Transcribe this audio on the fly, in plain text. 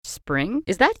Spring?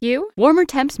 Is that you? Warmer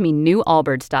temps mean new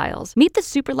Allbirds styles. Meet the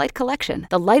Superlight Collection,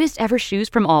 the lightest ever shoes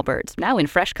from Allbirds, now in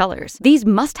fresh colors. These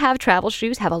must-have travel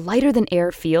shoes have a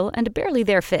lighter-than-air feel and a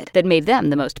barely-there fit that made them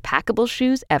the most packable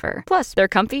shoes ever. Plus, they're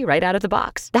comfy right out of the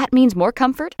box. That means more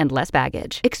comfort and less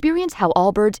baggage. Experience how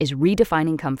Allbirds is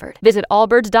redefining comfort. Visit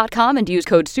allbirds.com and use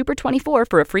code SUPER24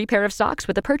 for a free pair of socks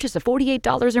with a purchase of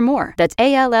 $48 or more. That's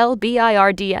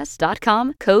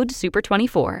ALLBIRDS.com, code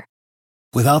SUPER24.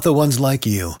 Without the ones like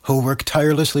you, who work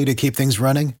tirelessly to keep things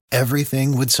running,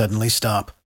 everything would suddenly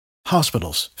stop.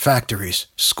 Hospitals, factories,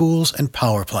 schools, and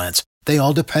power plants, they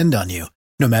all depend on you.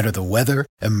 No matter the weather,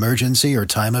 emergency, or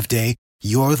time of day,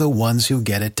 you're the ones who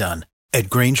get it done. At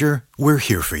Grainger, we're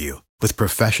here for you with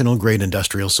professional-grade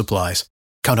industrial supplies.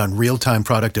 Count on real-time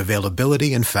product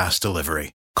availability and fast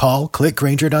delivery. Call,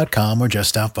 clickgrainger.com, or just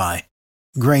stop by.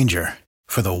 Grainger,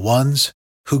 for the ones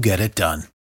who get it done.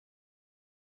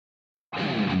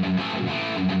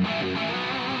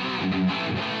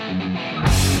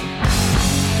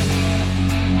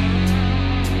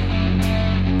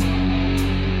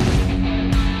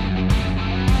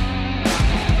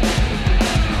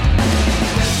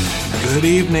 Good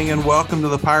evening and welcome to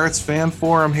the Pirates Fan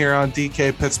Forum here on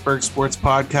DK Pittsburgh Sports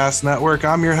Podcast Network.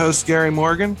 I'm your host, Gary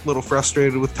Morgan, a little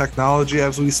frustrated with technology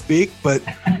as we speak, but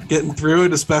getting through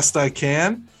it as best I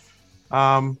can.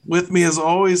 With me, as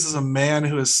always, is a man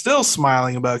who is still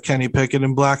smiling about Kenny Pickett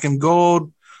in black and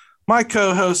gold, my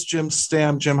co-host, Jim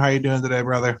Stamm. Jim, how you doing today,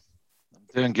 brother? I'm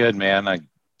doing good, man. I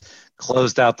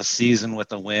closed out the season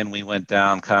with a win. We went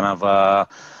down kind of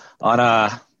on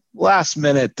a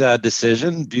last-minute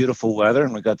decision, beautiful weather,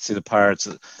 and we got to see the Pirates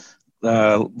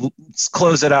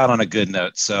close it out on a good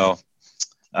note. So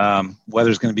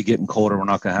weather's going to be getting colder. We're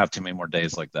not going to have too many more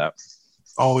days like that.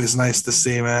 Always nice to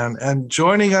see, man. And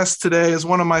joining us today is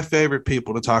one of my favorite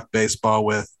people to talk baseball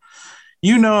with.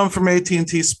 You know him from AT&T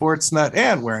Sportsnet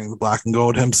and wearing the black and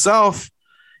gold himself.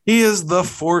 He is the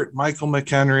Fort, Michael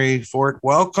McKenry. Fort,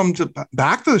 welcome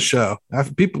back to the show.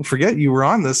 People forget you were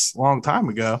on this a long time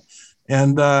ago.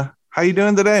 And how you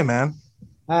doing today, man?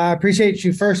 I appreciate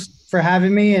you first for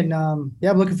having me. And I'm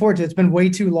looking forward to it. It's been way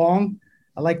too long.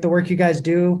 I like the work you guys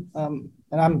do. And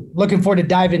I'm looking forward to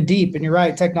diving deep. And you're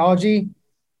right, technology.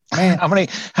 Man,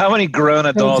 how many grown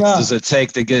adults does it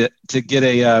take to get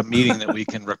a meeting that we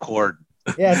can record?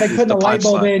 Yeah, it's like putting a light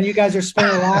bulb in. You guys are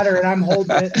spinning a ladder, and I'm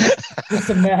holding it. It's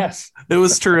a mess. It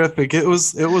was terrific. It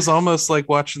was almost like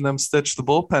watching them stitch the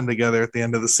bullpen together at the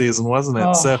end of the season, wasn't it?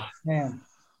 Oh, man.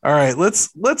 All right,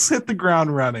 let's hit the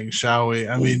ground running, shall we?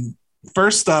 I mean,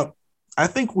 first up, I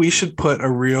think we should put a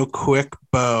real quick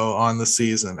bow on the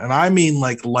season, and I mean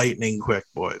like lightning quick,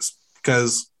 boys,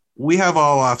 because we have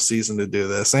all off season to do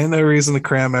this. Ain't no reason to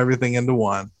cram everything into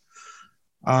one.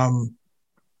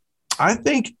 I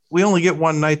think we only get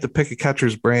one night to pick a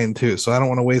catcher's brain too, so I don't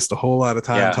want to waste a whole lot of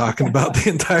time talking about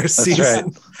the entire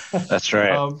season. That's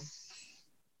right.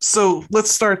 So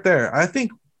let's start there. I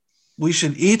think we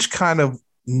should each kind of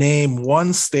name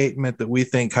one statement that we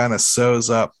think kind of sews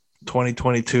up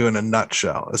 2022 in a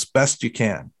nutshell as best you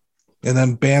can, and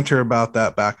then banter about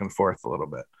that back and forth a little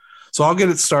bit. So I'll get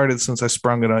it started since I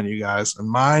sprung it on you guys. And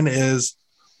mine is,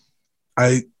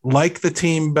 I like the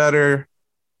team better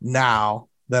now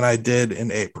than I did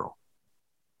in April.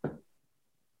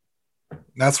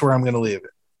 That's where I'm going to leave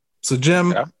it. So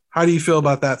Jim, how do you feel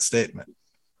about that statement?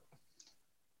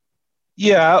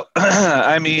 Yeah,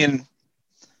 I mean,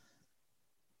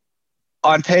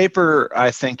 on paper,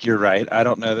 I think you're right. I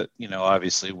don't know that,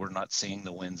 obviously we're not seeing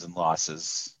the wins and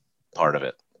losses part of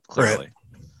it, clearly. Right.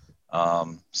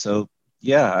 So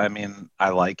yeah, I mean, I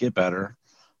like it better.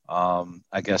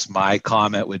 I guess my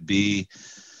comment would be,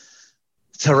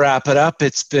 to wrap it up,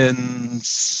 it's been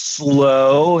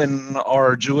slow and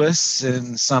arduous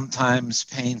and sometimes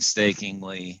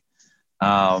painstakingly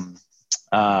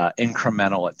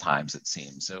incremental at times, it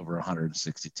seems, over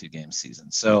 162 game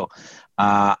season. So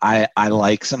I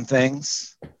like some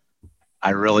things. I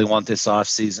really want this off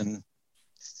season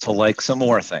to like some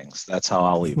more things. That's how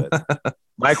I'll leave it.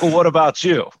 Michael, what about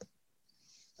you?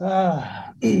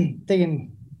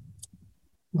 Thinking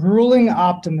grueling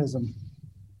optimism,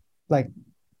 like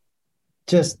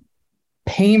just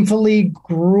painfully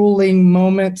grueling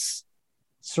moments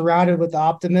surrounded with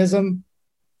optimism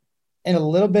and a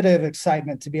little bit of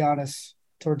excitement, to be honest,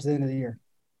 towards the end of the year.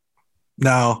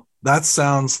 Now, that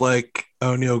sounds like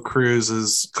O'Neal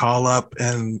Cruz's call up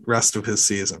and rest of his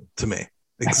season to me.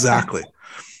 Exactly.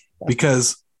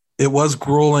 Because it was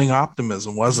grueling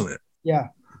optimism, wasn't it? Yeah.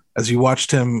 As you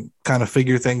watched him kind of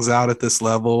figure things out at this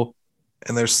level,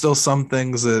 and there's still some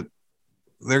things that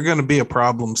they're going to be a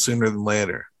problem sooner than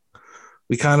later.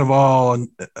 we kind of all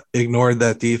ignored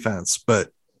that defense, but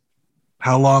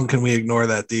how long can we ignore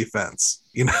that defense?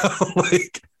 You know,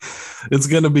 like it's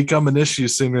going to become an issue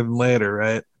sooner than later,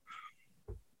 right?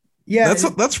 Yeah,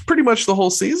 That's pretty much the whole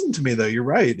season to me, though. You're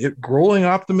right. Rolling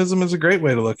optimism is a great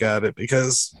way to look at it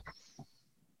because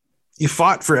you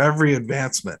fought for every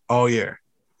advancement all year.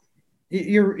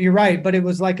 you're right, but it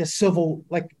was like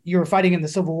like you were fighting in the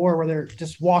Civil War where they're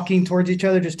just walking towards each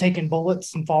other, just taking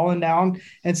bullets and falling down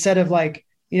instead of like,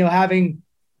 having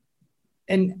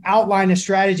an outline, a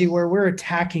strategy where we're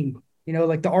attacking,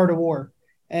 like the art of war.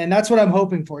 And that's what I'm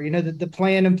hoping for, the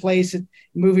plan in place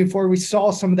moving forward. We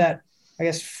saw some of that, I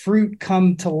guess, fruit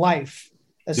come to life,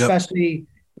 especially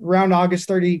around August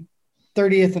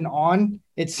 30th and on.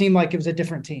 It seemed like it was a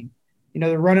different team.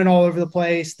 They're running all over the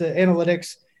place. The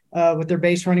analytics with their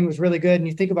base running was really good. And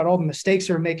you think about all the mistakes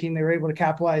they were making, they were able to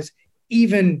capitalize.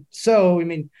 Even so, I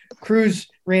mean, Cruz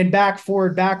ran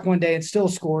forward back one day and still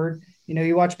scored.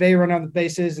 You watch Bay run on the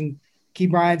bases and Key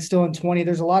Bryant still in 20.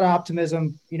 There's a lot of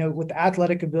optimism, with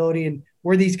athletic ability and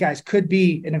where these guys could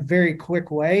be in a very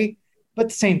quick way. But at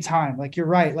the same time, like you're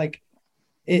right, like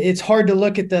it's hard to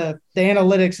look at the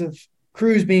analytics of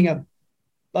Cruz being a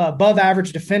above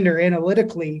average defender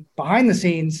analytically behind the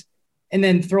scenes and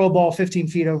then throw a ball 15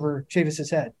 feet over Chavis's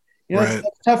head. Right.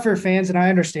 It's tough for fans, and I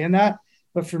understand that.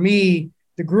 But for me,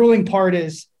 the grueling part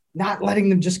is not letting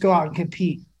them just go out and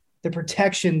compete. The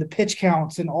protection, the pitch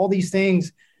counts, and all these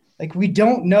things, like we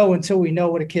don't know until we know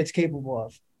what a kid's capable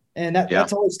of. And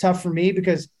that's always tough for me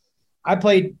because I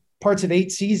played parts of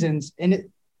 8 seasons and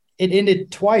it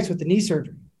ended twice with the knee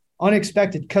surgery,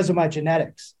 unexpected because of my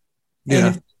genetics. Yeah.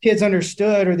 And if kids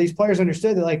understood or these players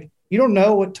understood that, like, you don't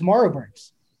know what tomorrow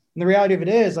brings. And the reality of it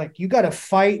is, like, you got to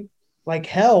fight like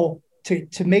hell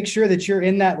to make sure that you're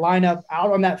in that lineup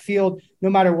out on that field, no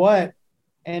matter what.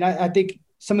 And I think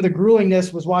some of the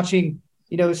gruelingness was watching,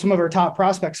 some of our top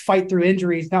prospects fight through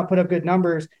injuries, not put up good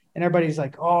numbers. And everybody's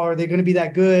like, oh, are they going to be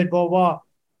that good? Blah, blah.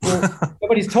 Well,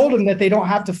 nobody's told them that they don't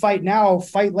have to fight now,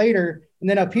 fight later. And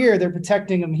then up here, they're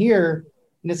protecting them here.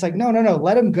 And it's like, no,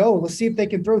 let them go. Let's see if they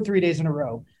can throw 3 days in a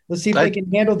row. Let's see if they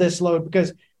can handle this load,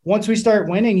 because once we start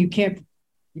winning, you can't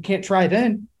try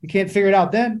then. You can't figure it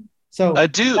out then. So I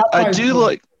do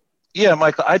like, yeah,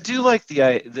 Michael, I do like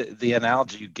the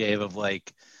analogy you gave of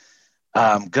like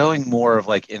going more of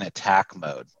like in attack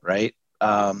mode, right?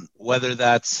 Whether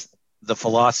that's the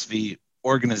philosophy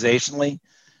organizationally,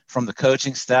 from the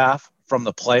coaching staff, from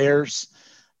the players,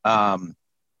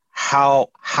 how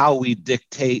we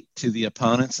dictate to the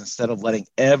opponents instead of letting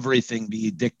everything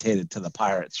be dictated to the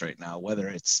Pirates right now, whether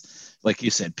it's, like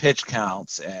you said, pitch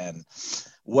counts and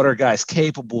what are guys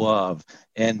capable of,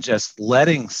 and just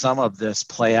letting some of this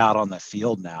play out on the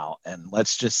field now. And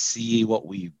let's just see what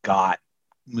we've got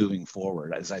moving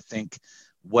forward, as I think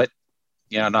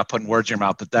not putting words in your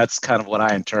mouth, but that's kind of what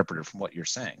I interpreted from what you're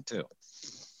saying too.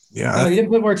 Yeah. No, you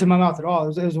didn't put words in my mouth at all.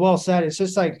 It was well said. It's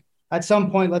just like at some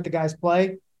point, let the guys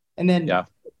play. And then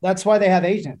that's why they have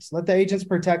agents. Let the agents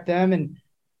protect them. And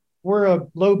we're a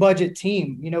low budget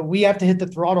team. We have to hit the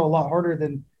throttle a lot harder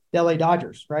than the LA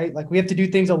Dodgers, right? Like we have to do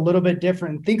things a little bit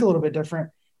different and think a little bit different.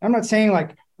 I'm not saying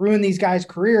like ruin these guys'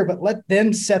 career, but let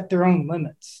them set their own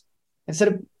limits instead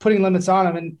of putting limits on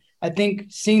them. And I think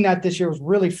seeing that this year was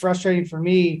really frustrating for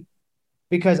me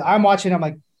because I'm watching, I'm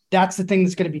like, that's the thing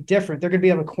that's going to be different. They're going to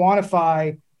be able to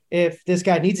quantify if this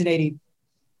guy needs an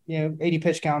 80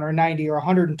 pitch count or a 90 or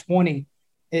 120.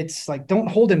 It's like, don't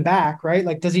hold him back, right?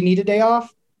 Like, does he need a day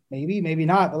off? Maybe, maybe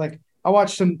not. But like, I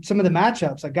watched some of the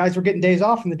matchups. Like, guys were getting days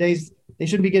off, and the days they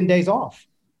shouldn't be getting days off,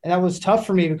 and that was tough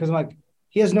for me because I'm like,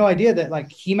 he has no idea that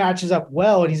like he matches up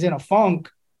well and he's in a funk,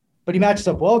 but he matches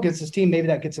up well against his team. Maybe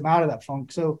that gets him out of that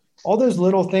funk. So all those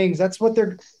little things, that's what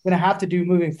they're going to have to do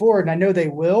moving forward. And I know they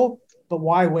will, but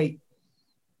why wait?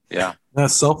 Yeah.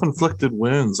 Self-inflicted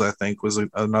wounds, I think, was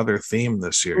another theme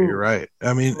this year. Ooh. You're right.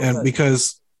 I mean, and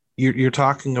because you're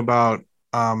talking about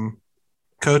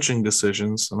coaching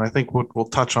decisions, and I think we'll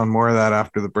touch on more of that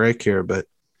after the break here, but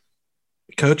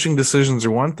coaching decisions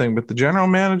are one thing, but the general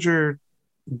manager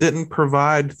didn't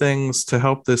provide things to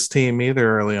help this team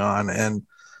either early on. And,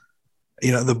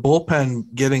 the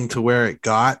bullpen getting to where it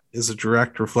got is a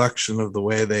direct reflection of the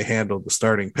way they handled the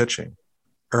starting pitching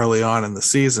early on in the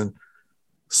season.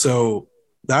 So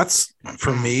that's,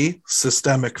 for me,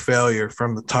 systemic failure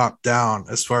from the top down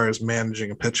as far as managing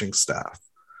a pitching staff.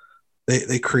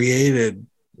 They created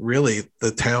really the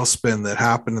tailspin that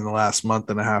happened in the last month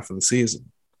and a half of the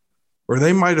season, or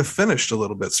they might have finished a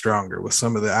little bit stronger with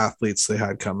some of the athletes they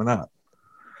had coming up.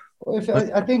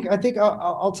 Well, I think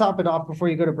I'll top it off before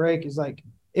you go to break. Is like,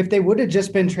 if they would have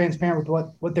just been transparent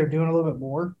with what they're doing a little bit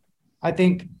more, I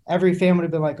think every fan would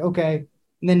have been like, okay.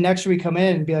 And then next year we come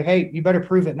in and be like, hey, you better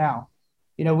prove it now.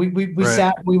 You know, we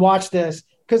sat, we watched this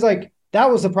because like that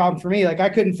was the problem for me. Like I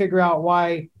couldn't figure out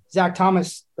why Zach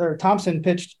Thompson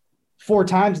pitched 4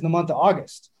 times in the month of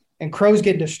August, and Crow's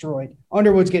getting destroyed,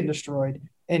 Underwood's getting destroyed,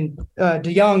 and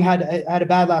DeYoung had a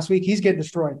bad last week. He's getting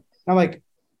destroyed. And I'm like,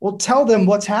 well, tell them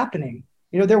what's happening.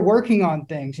 You know, they're working on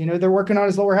things. You know, they're working on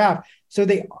his lower half. So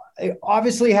they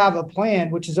obviously have a plan,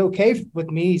 which is okay with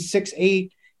me. He's 6'8",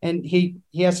 and he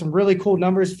has some really cool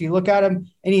numbers if you look at him.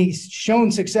 And he's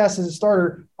shown success as a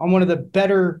starter on one of the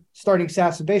better starting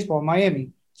staffs in baseball in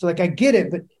Miami. So, like, I get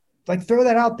it, but, like, throw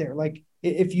that out there. Like,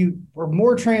 if you are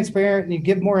more transparent and you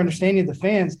give more understanding to the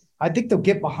fans, I think they'll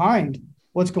get behind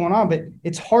what's going on. But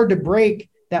it's hard to break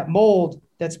that mold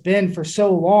that's been for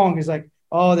so long. Is like,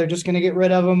 oh, they're just going to get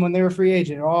rid of them when they were free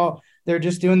agent. Oh, they're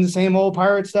just doing the same old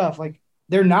Pirate stuff. Like,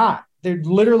 they're not. They're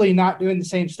literally not doing the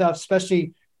same stuff,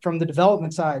 especially from the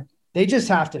development side. They just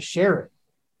have to share it.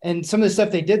 And some of the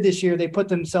stuff they did this year, they put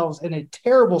themselves in a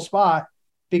terrible spot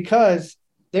because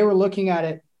they were looking at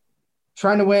it,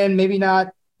 trying to win, maybe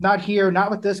not here,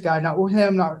 not with this guy, not with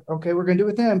him, not okay, we're going to do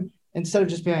it with him, instead of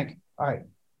just being like, all right,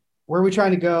 where are we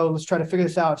trying to go? Let's try to figure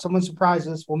this out. If someone surprises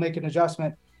us, we'll make an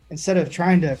adjustment, instead of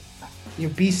trying to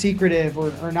be secretive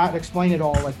or not explain it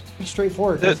all. Like, be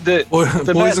straightforward.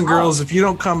 Boys and girls, if you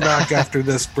don't come back after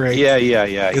this break,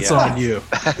 it's on you.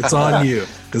 It's on you,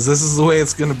 because this is the way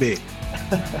it's going to be.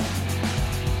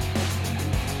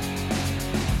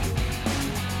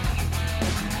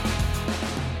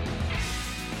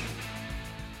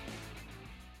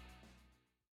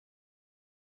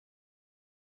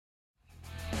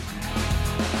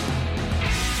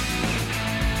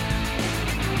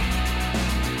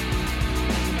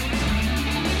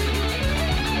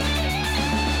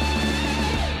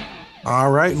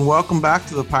 All right, and welcome back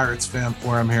to the Pirates Fan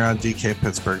Forum here on DK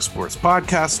Pittsburgh Sports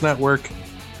Podcast Network.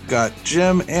 Got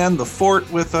Jim and the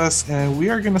Fort with us, and we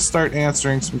are going to start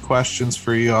answering some questions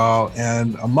for y'all.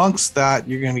 And amongst that,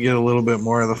 you're going to get a little bit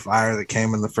more of the fire that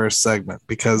came in the first segment,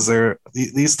 because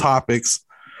these topics,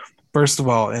 first of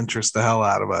all, interest the hell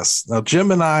out of us. Now,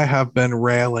 Jim and I have been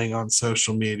railing on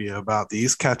social media about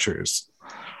these catchers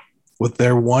with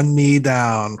their one knee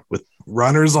down, with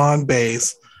runners on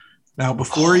base. Now,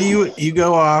 before you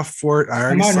go off, Fort, I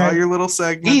already saw your little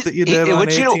segment that you did on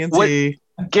AT&T.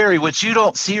 Gary, what you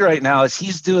don't see right now is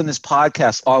he's doing this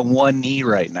podcast on one knee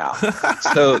right now.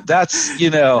 So that's,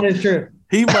 That is true.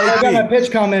 He might I got my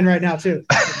pitch comment right now too.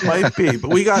 Might be,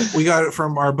 but we got it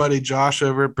from our buddy Josh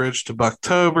over at Bridge to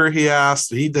Bucktober.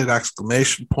 He did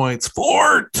exclamation points,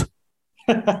 Fort.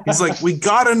 He's like, we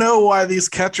got to know why these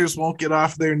catchers won't get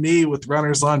off their knee with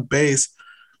runners on base.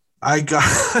 I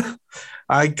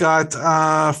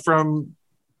got from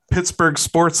Pittsburgh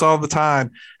Sports All the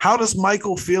Time. How does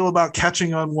Michael feel about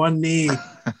catching on one knee?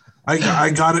 I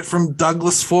got it from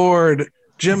Douglas Ford.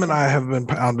 Jim and I have been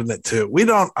pounding it too. We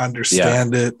don't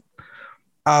understand it.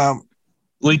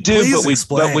 We do,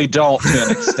 but we don't to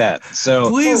an extent. So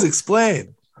please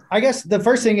explain. I guess the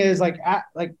first thing is like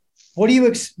what do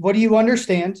you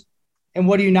understand and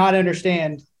what do you not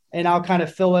understand? And I'll kind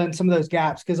of fill in some of those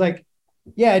gaps, because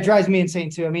it drives me insane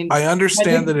too. I mean, I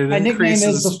understand that my increases.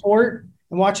 nickname is the Fort,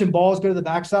 and watching balls go to the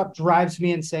backstop drives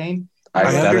me insane.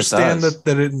 I understand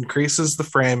that it increases the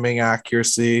framing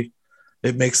accuracy.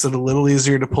 It makes it a little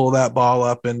easier to pull that ball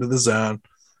up into the zone.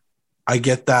 I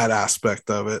get that aspect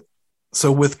of it.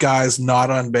 So with guys not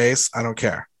on base, I don't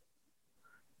care.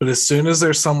 But as soon as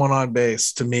there's someone on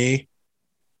base, to me,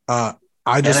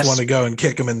 I just want to go and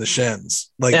kick him in the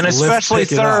shins. And especially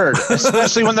third,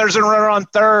 especially when there's a runner on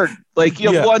third. Like,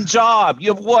 you have one job.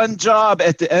 You have one job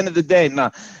at the end of the day.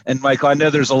 And Michael, I know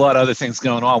there's a lot of other things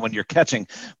going on when you're catching,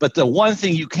 but the one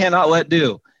thing you cannot let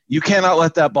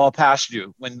that ball pass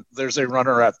you when there's a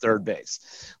runner at third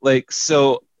base. Like,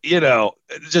 so,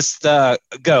 just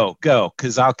go,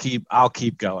 because I'll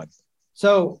keep going.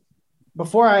 So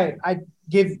before I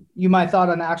give you my thought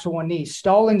on the actual one knee,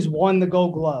 Stallings won the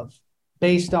Gold Glove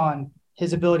based on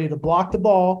his ability to block the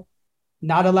ball,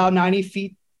 not allow 90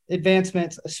 feet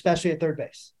advancements, especially at third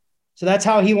base. So that's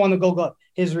how he won the Gold Glove.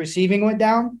 His receiving went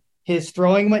down, his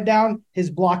throwing went down,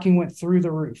 his blocking went through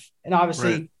the roof. And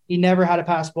obviously he never had a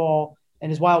pass ball,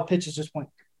 and his wild pitches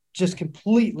just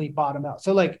completely bottomed out.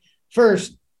 So, like,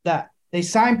 first, that they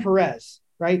signed Perez,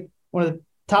 right? One of the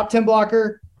top 10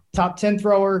 blocker, top 10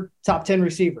 thrower, top 10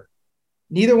 receiver.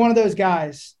 Neither one of those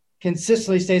guys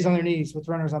consistently stays on their knees with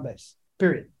runners on base,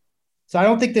 period. So I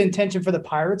don't think the intention for the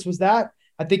Pirates was that.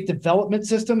 I think development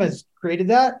system has created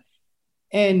that.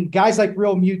 And guys like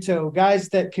Real Muto, guys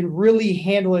that can really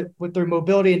handle it with their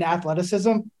mobility and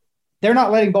athleticism, they're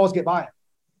not letting balls get by them.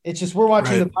 It's just we're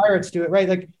watching the Pirates do it, right?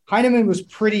 Like Heineman was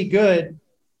pretty good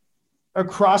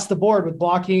across the board with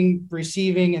blocking,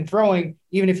 receiving, and throwing,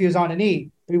 even if he was on a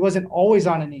knee, but he wasn't always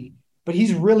on a knee. But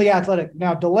he's really athletic.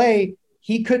 Now, Delay,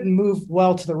 he couldn't move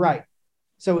well to the right.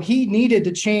 So he needed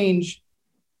to change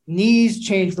knees,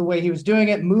 change the way he was doing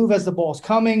it, move as the ball's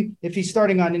coming if he's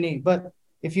starting on a knee. But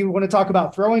if you want to talk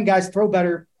about throwing, guys throw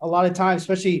better a lot of times,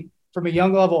 especially from a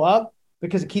young level up,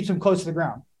 because it keeps them close to the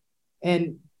ground.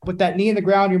 And with that knee in the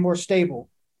ground, you're more stable.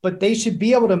 But they should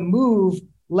be able to move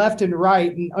left and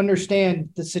right and understand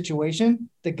the situation,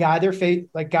 the guy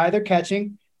they're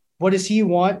catching. What does he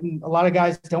want? And a lot of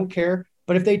guys don't care.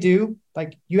 But if they do,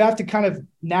 like, you have to kind of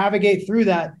navigate through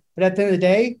that. But at the end of the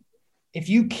day, if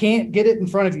you can't get it in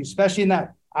front of you, especially in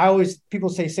that, people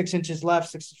say 6 inches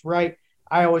left, 6 inches right.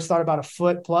 I always thought about a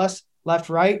foot plus left,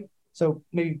 right. So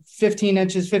maybe 15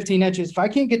 inches. If I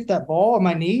can't get that ball on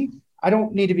my knee, I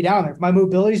don't need to be down there. If my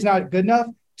mobility is not good enough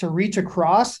to reach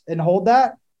across and hold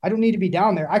that, I don't need to be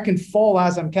down there. I can fall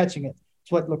as I'm catching it.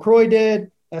 It's what LaCroix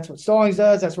did. That's what Stallings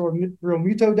does. That's what Real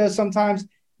Muto does sometimes.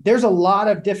 There's a lot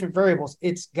of different variables.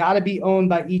 It's got to be owned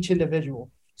by each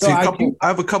individual. So I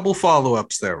have a couple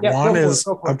follow-ups there. Yeah, one is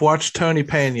I've watched Tony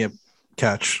Pena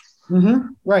catch.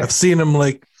 Mm-hmm. Right. I've seen him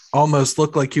almost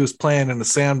look like he was playing in a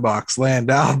sandbox, laying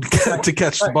down to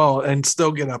catch the ball and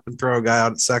still get up and throw a guy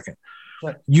out at second.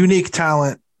 Right. Unique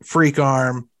talent, freak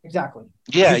arm. Exactly.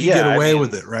 Yeah, you get away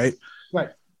with it, right? Right.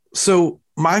 So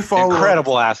my follow-up,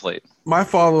 incredible athlete. My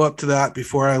follow-up to that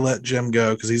before I let Jim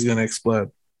go, because he's going to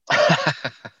explode,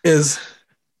 is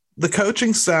the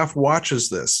coaching staff watches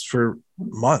this for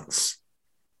months.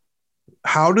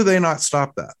 How do they not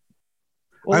stop that?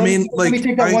 Well,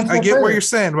 I get what you're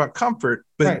saying about comfort,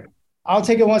 but right. I'll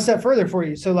take it one step further for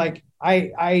you. So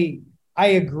I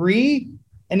agree.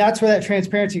 And that's where that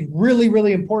transparency is really,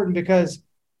 really important, because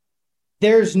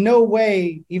there's no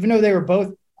way, even though they were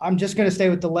both, I'm just going to stay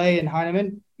with Delay and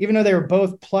Heineman, even though they were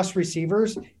both plus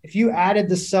receivers, if you added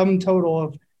the sum total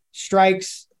of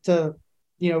strikes to,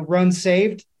 runs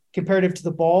saved comparative to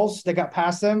the balls that got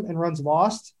past them and runs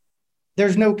lost,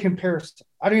 there's no comparison.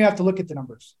 I don't even have to look at the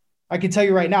numbers. I can tell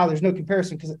you right now, there's no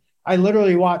comparison, because I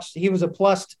literally watched, he was a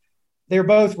plus. They're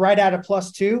both right at a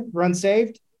 +2 run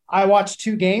saved. I watched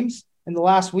 2 games in the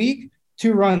last week,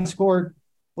 2 runs scored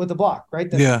with a block, right?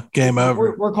 Game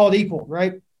over. We're called equal,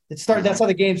 right? That's how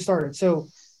the game started. So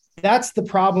that's the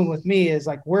problem with me, is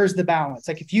where's the balance?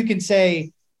 If you can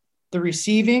say the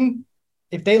receiving,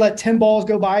 if they let 10 balls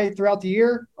go by throughout the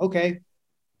year, okay,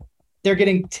 they're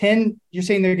getting 10. You're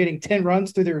saying they're getting 10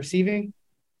 runs through the receiving,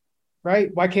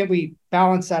 right? Why can't we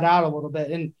balance that out a little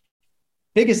bit? And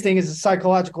biggest thing is a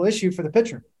psychological issue for the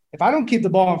pitcher. If I don't keep the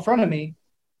ball in front of me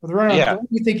with a runner on,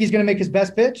 you think he's going to make his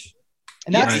best pitch?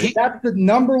 And that's the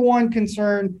number one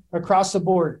concern across the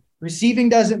board. Receiving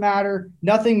doesn't matter.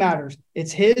 Nothing matters.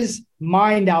 It's his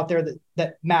mind out there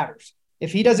that matters.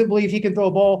 If he doesn't believe he can throw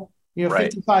a ball,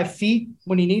 55 feet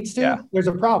when he needs to, there's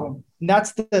a problem. And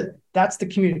that's the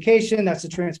communication. That's the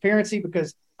transparency,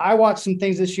 because I watched some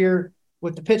things this year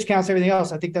with the pitch counts and everything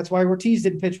else. I think that's why Ortiz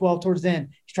didn't pitch well towards the end.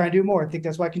 He's trying to do more. I think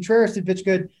that's why Contreras didn't pitch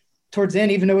good towards the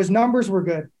end, even though his numbers were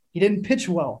good. He didn't pitch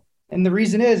well. And the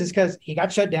reason is because he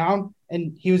got shut down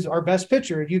and he was our best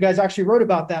pitcher. You guys actually wrote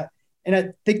about that. And I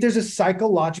think there's a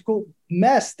psychological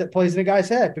mess that plays in a guy's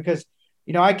head, because,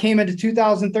 I came into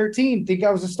 2013, think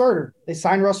I was a starter. They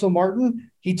signed Russell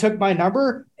Martin. He took my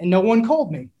number and no one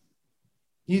called me.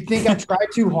 You think I tried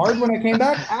too hard when I came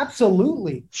back?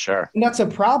 Absolutely. Sure. And that's a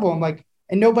problem.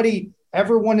 And nobody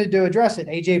ever wanted to address it.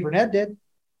 AJ Burnett did.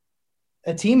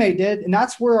 A teammate did. And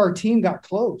that's where our team got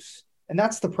close. And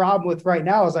that's the problem with right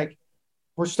now, is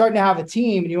we're starting to have a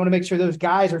team and you want to make sure those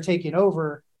guys are taking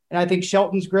over. And I think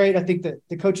Shelton's great. I think that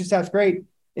the coaching staff's great.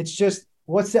 It's just,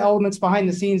 what's the elements behind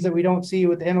the scenes that we don't see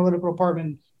with the analytical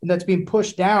department and that's being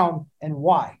pushed down, and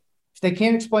why? If they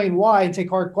can't explain why and take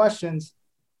hard questions,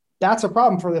 that's a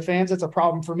problem for the fans. It's a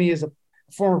problem for me as a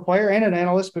former player and an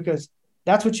analyst, because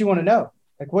that's what you want to know.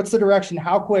 What's the direction?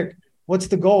 How quick? What's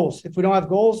the goals? If we don't have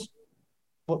goals,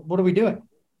 what are we doing?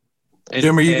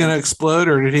 Jim, are you going to explode,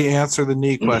 or did he answer the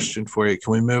knee question for you?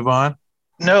 Can we move on?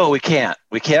 No, we can't.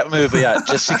 We can't move yet,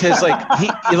 just because we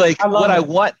cannot.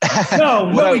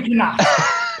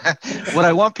 What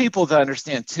I want people to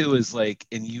understand too is and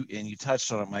you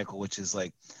touched on it, Michael, which is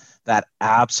that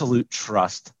absolute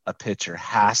trust a pitcher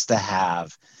has to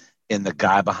have in the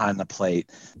guy behind the plate,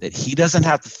 that he doesn't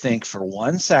have to think for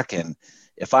 1 second,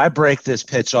 if I break this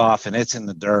pitch off and it's in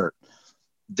the dirt,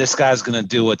 this guy's going to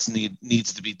do what's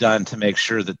needs to be done to make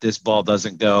sure that this ball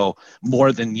doesn't go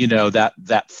more than,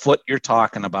 that foot you're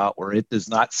talking about where it does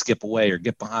not skip away or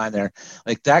get behind there.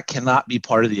 Like that cannot be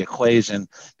part of the equation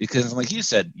because like you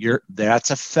said, that's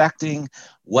affecting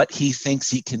what he thinks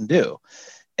he can do.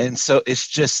 And so it's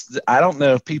just, I don't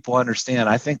know if people understand.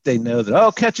 I think they know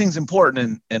that, catching's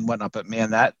important and whatnot, but man,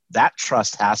 that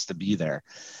trust has to be there.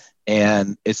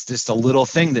 And it's just a little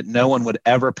thing that no one would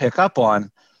ever pick up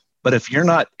on. But if you're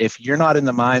not in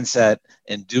the mindset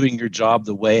and doing your job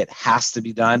the way it has to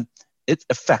be done, it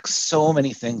affects so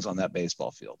many things on that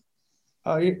baseball field.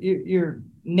 Oh, you're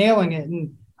nailing it.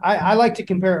 And I like to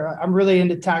compare. I'm really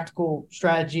into tactical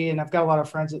strategy, and I've got a lot of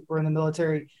friends that were in the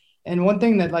military. And one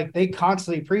thing that like they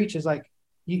constantly preach is like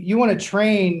you want to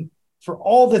train for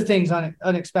all the things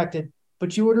unexpected,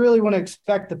 but you would really want to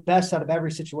expect the best out of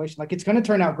every situation. Like it's going to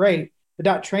turn out great, but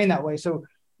not train that way. So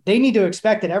they need to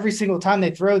expect that every single time they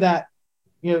throw that,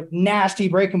 nasty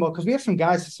breaking ball, because we have some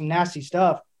guys with some nasty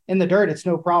stuff in the dirt. It's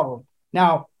no problem.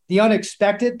 Now, the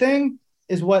unexpected thing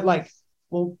is what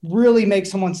will really make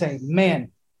someone say,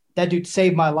 man, that dude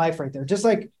saved my life right there. Just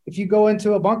like if you go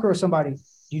into a bunker with somebody,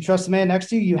 do you trust the man next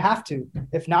to you? You have to.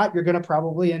 If not, you're going to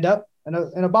probably end up in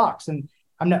a box. And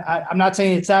I'm not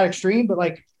saying it's that extreme, but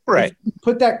right.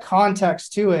 Put that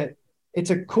context to it.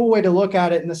 It's a cool way to look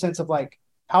at it in the sense of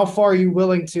how far are you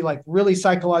willing to really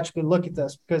psychologically look at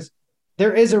this? Because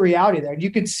there is a reality there.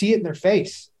 You can see it in their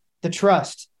face, the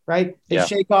trust, right? They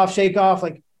shake off.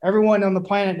 Everyone on the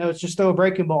planet knows just throw a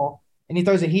breaking ball and he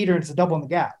throws a heater and it's a double in the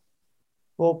gap.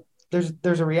 Well,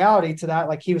 there's a reality to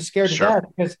that. He was scared to death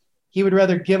because he would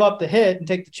rather give up the hit and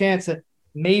take the chance that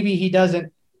maybe he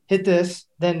doesn't hit this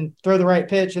than throw the right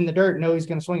pitch in the dirt and know he's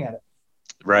going to swing at it.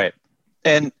 Right.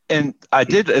 And I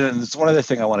did, and it's one other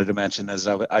thing I wanted to mention is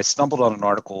I stumbled on an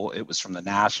article. It was from the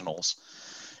Nationals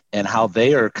and how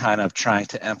they are kind of trying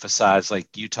to emphasize,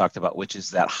 like you talked about, which is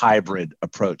that hybrid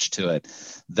approach to it,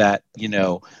 that,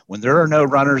 when there are no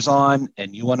runners on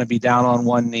and you want to be down on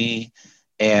one knee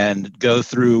and go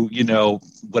through,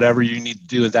 whatever you need to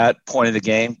do at that point of the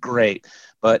game, great.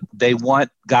 But they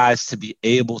want guys to be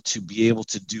able to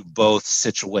do both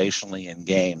situationally in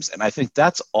games. And I think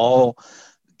that's all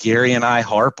Gary and I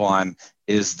harp on,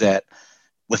 is that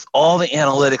with all the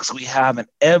analytics we have and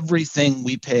everything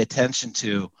we pay attention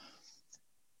to,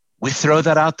 we throw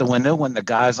that out the window when the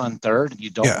guy's on third and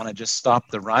you don't want to just stop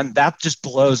the run. That just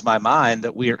blows my mind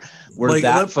that we're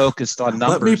focused on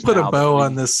numbers. Let me put a bow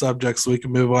on this subject so we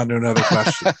can move on to another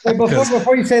question. Wait,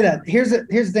 before you say that, here's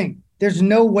the thing. There's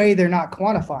no way they're not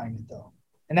quantifying it though.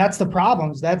 And that's the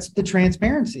problem. That's the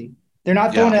transparency. They're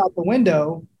not throwing it out the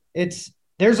window.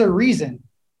 There's a reason.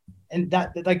 And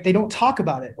that they don't talk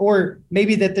about it, or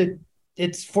maybe that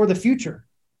it's for the future,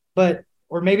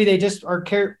 or maybe they just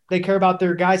care about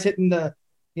their guys hitting the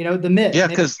mitt. Yeah,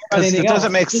 because it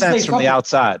doesn't make sense from the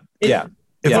outside. If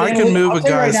I can move a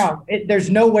guy right now, there's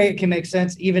no way it can make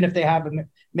sense, even if they have a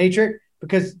matrix,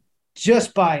 because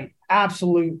just by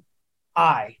absolute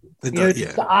eye,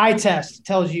 the eye test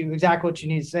tells you exactly what you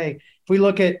need to say. If we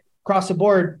look at across the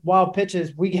board wild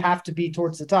pitches, we have to be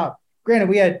towards the top. Granted,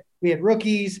 we had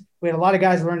rookies. We had a lot of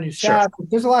guys learning new shots. Sure.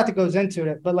 There's a lot that goes into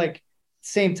it, but at the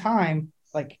same time,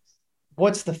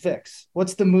 what's the fix?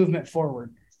 What's the movement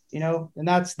forward? And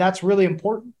that's really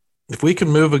important. If we can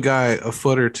move a guy a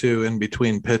foot or two in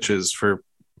between pitches for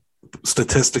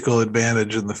statistical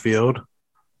advantage in the field,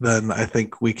 then I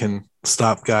think we can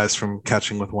stop guys from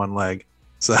catching with one leg.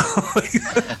 So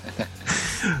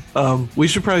we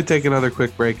should probably take another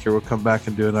quick break here. We'll come back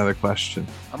and do another question.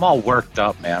 I'm all worked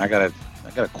up, man. I gotta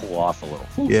cool off a little.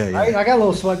 Yeah. I got a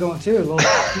little sweat going too.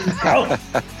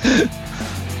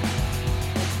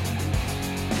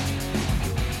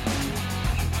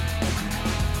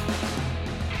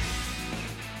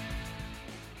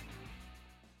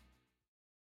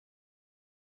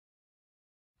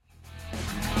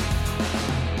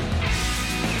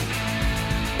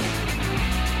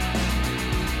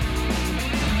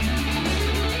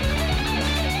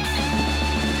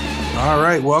 All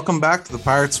right, welcome back to the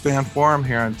Pirates Fan Forum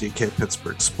here on DK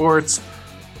Pittsburgh Sports.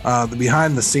 The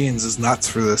behind the scenes is nuts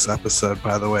for this episode,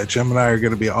 by the way. Jim and I are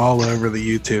going to be all over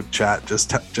the YouTube chat,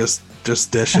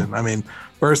 just dishing. I mean,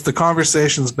 first, the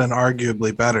conversation's been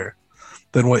arguably better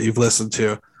than what you've listened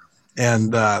to,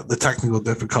 and the technical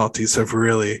difficulties have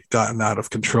really gotten out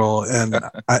of control. And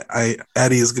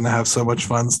Eddie is going to have so much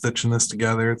fun stitching this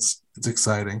together. It's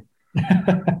exciting.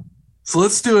 So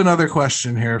let's do another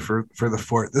question here for the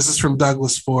Fort. This is from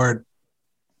Douglas Ford.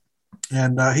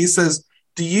 And he says,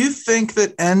 do you think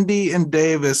that Endy and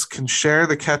Davis can share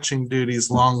the catching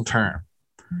duties long term?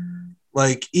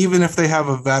 Like, even if they have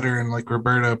a veteran like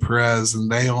Roberto Perez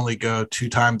and they only go 2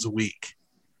 times a week,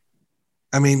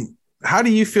 I mean, how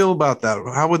do you feel about that?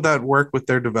 How would that work with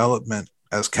their development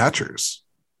as catchers?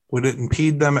 Would it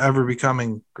impede them ever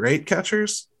becoming great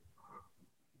catchers?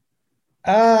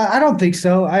 I don't think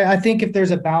so. I think if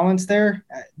there's a balance there,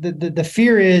 the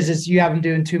fear is you have them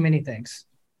doing too many things.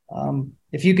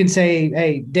 If you can say,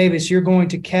 hey, Davis, you're going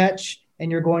to catch and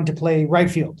you're going to play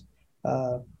right field.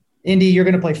 Indy, you're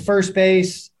going to play first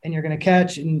base and you're going to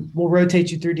catch, and we'll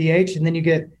rotate you through DH. And then you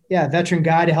get, a veteran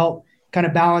guy to help kind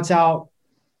of balance out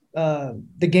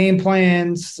the game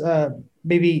plans,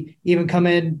 maybe even come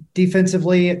in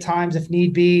defensively at times if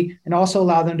need be, and also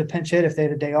allow them to pinch hit if they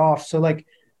had a day off. So, like,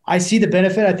 I see the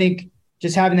benefit. I think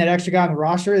just having that extra guy on the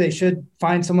roster, they should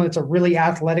find someone that's a really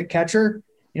athletic catcher.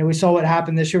 We saw what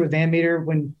happened this year with Van Meter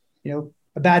when,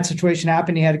 a bad situation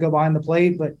happened. He had to go behind the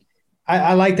plate. But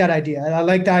I like that idea. I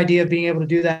like the idea of being able to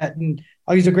do that. And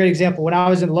I'll use a great example. When I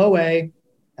was in low A,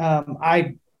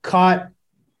 I caught,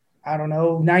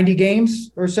 90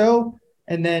 games or so.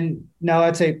 And then now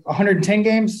I'd say 110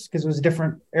 games because it was a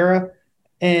different era.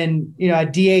 And, I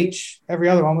DH every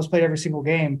other, almost played every single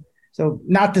game. So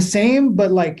not the same,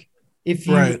 but like if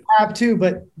you have to,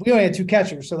 but we only had 2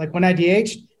 catchers. So like when I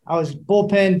DH'd, I was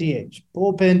bullpen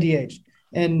DH.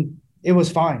 And it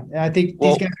was fine. And I think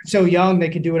these guys are so young, they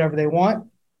can do whatever they want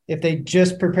if they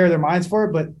just prepare their minds for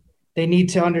it. But they need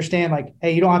to understand, like,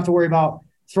 hey, you don't have to worry about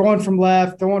throwing from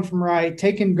left, throwing from right,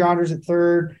 taking grounders at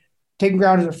third, taking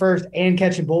grounders at first, and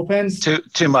catching bullpens.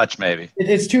 Too much, maybe.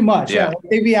 It's too much. Yeah.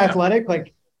 They be athletic.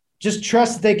 Like, just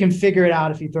trust that they can figure it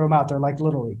out if you throw them out there like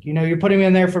Little League. You're putting them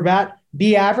in there for bat,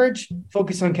 be average,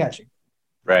 focus on catching.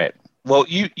 Right. Well,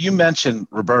 you mentioned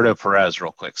Roberto Perez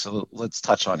real quick, so let's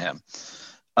touch on him.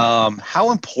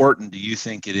 How important do you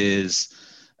think it is?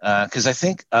 Because I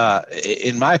think,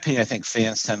 in my opinion, I think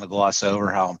fans tend to gloss over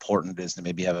how important it is to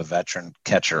maybe have a veteran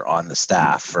catcher on the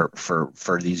staff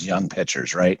for these young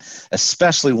pitchers, right?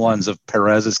 Especially ones of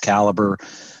Perez's caliber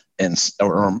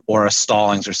or a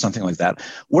Stallings or something like that.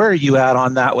 Where are you at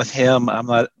on that with him? I'm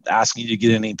not asking you to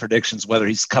get any predictions whether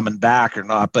he's coming back or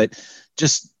not, but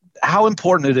just how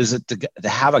important is it to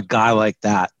have a guy like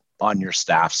that on your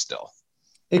staff still?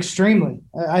 Extremely.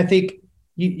 I think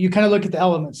you kind of look at the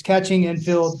elements: catching,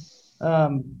 infield,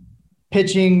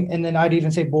 pitching, and then I'd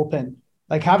even say bullpen.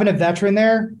 Like, having a veteran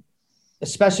there,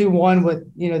 especially one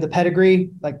with, the pedigree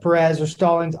like Perez or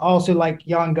Stallings. Also like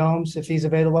Yan Gomes, if he's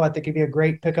available, I think he'd be a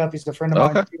great pickup. He's a friend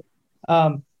of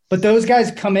mine. But those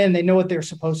guys come in, they know what they're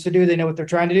supposed to do. They know what they're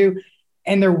trying to do,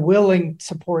 and they're willing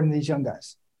supporting these young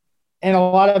guys. And a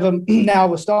lot of them now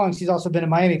with Stallings, he's also been in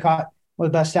Miami, caught one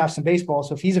of the best staffs in baseball.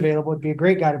 So if he's available, it'd be a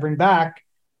great guy to bring back.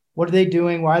 What are they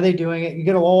doing? Why are they doing it? You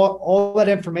get all that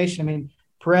information. I mean,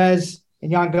 Perez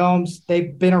and Yan Gomes,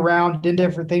 they've been around, did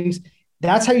different things.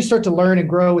 That's how you start to learn and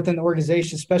grow within the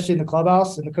organization, especially in the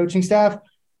clubhouse and the coaching staff.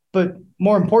 But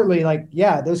more importantly,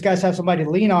 those guys have somebody to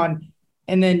lean on.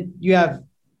 And then you have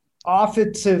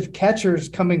offensive catchers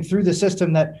coming through the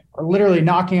system that are literally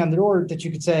knocking on the door that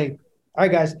you could say, all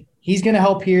right, guys, he's going to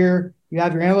help here. You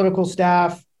have your analytical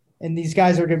staff, and these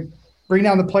guys are going to bring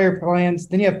down the player plans.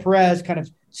 Then you have Perez kind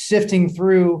of sifting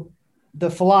through the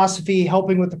philosophy,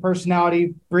 helping with the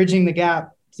personality, bridging the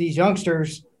gap to these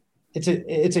youngsters.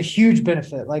 It's a huge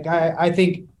benefit. Like, I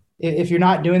think if you're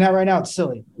not doing that right now, it's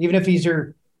silly. Even if he's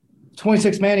your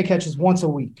 26 man, he catches once a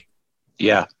week.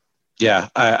 Yeah. Yeah.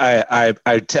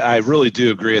 I really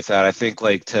do agree with that. I think,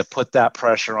 like, to put that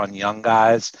pressure on young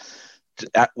guys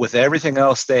with everything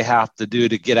else they have to do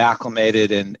to get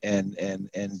acclimated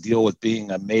and deal with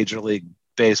being a Major League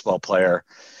Baseball player,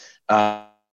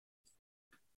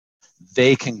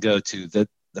 they can go to, the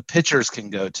pitchers can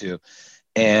go to.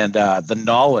 And the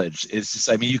knowledge is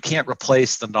just, you can't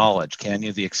replace the knowledge, can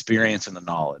you? The experience and the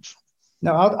knowledge.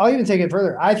 No, I'll even take it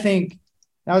further. I think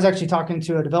I was actually talking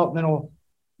to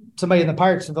somebody in the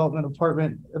Pirates developmental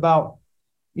department about,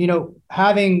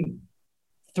 having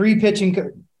 2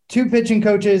 pitching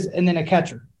coaches and then a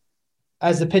catcher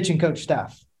as the pitching coach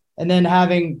staff. And then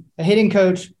having a hitting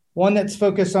coach, one that's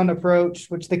focused on approach,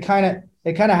 which they kind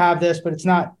of have this, but it's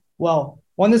not,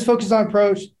 one that's focused on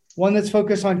approach, one that's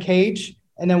focused on cage,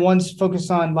 and then one's focused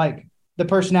on like the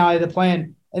personality of the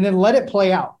plan, and then let it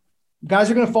play out. Guys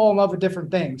are going to fall in love with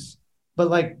different things, but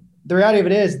like the reality of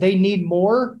it is they need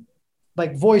more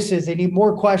like voices. They need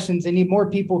more questions. They need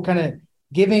more people kind of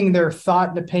giving their thought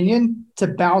and opinion to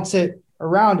bounce it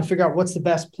around to figure out what's the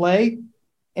best play.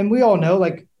 And we all know,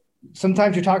 like,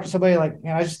 sometimes you're talking to somebody like,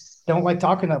 I just don't like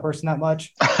talking to that person that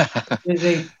much. They're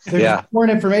just pouring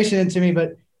information into me,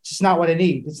 but It's just not what I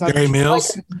need. It's not Jerry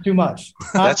Mills. too much.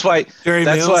 That's why. Jerry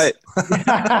That's Mills. why.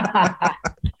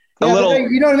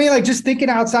 You know what I mean? Like just thinking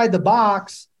outside the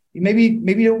box. Maybe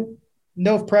you don't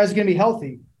know if Prez is going to be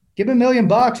healthy. Give him $1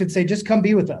 million and say, just come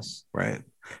be with us. Right.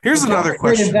 Here's another great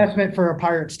question. investment for a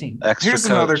Pirates team. Here's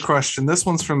another question. This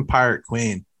one's from Pirate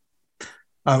Queen.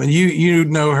 And you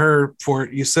know her for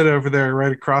you sit over there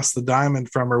right across the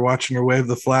diamond from her, watching her wave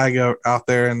the flag out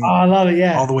there, and I love it.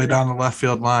 Yeah, all the way down the left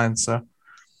field line. So,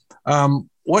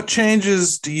 what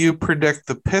changes do you predict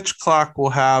the pitch clock will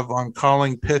have on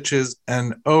calling pitches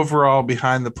and overall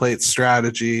behind the plate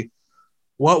strategy?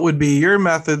 What would be your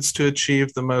methods to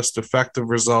achieve the most effective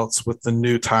results with the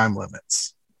new time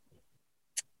limits?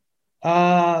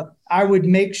 I would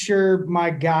make sure my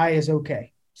guy is okay.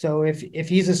 So if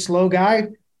he's a slow guy,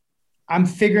 I'm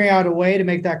figuring out a way to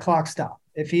make that clock stop.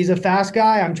 If he's a fast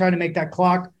guy, I'm trying to make that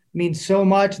clock mean so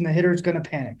much and the hitter's going to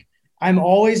panic. I'm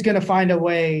always going to find a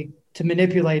way to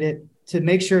manipulate it to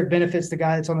make sure it benefits the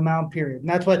guy that's on the mound, period. And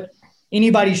that's what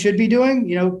anybody should be doing.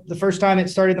 You know, the first time it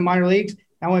started in the minor leagues,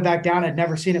 I went back down. I'd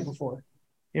never seen it before.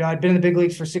 You know, I'd been in the big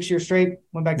leagues for 6 years straight,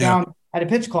 went back down, had a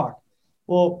pitch clock.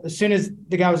 Well, as soon as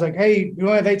the guy was like, hey, you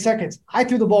only have 8 seconds, I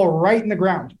threw the ball right in the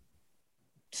ground.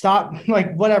 Stop,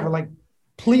 like whatever, like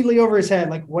completely over his head,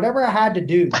 like whatever I had to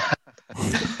do.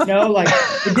 You know, like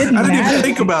it didn't matter. I didn't even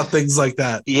think about things like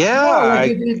that. Yeah. No,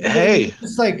 like,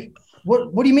 it's like,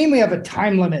 what do you mean we have a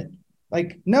time limit?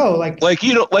 Like, no, like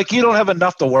you don't have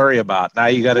enough to worry about. Now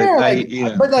you got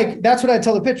to, But like, that's what I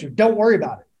tell the pitcher. Don't worry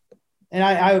about it. And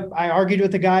I argued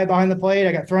with the guy behind the plate.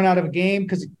 I got thrown out of a game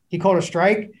because he called a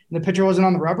strike and the pitcher wasn't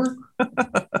on the rubber.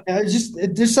 It's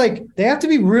just like, they have to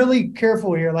be really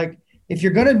careful here. Like, if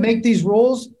you're going to make these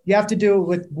rules, you have to do it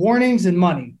with warnings and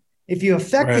money. If you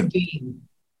affect the game,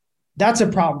 that's a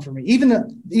problem for me. Even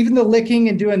the licking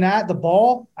and doing that, the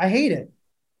ball, I hate it.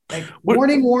 Like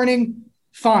warning,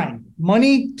 fine.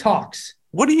 Money talks.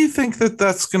 What do you think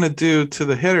that's going to do to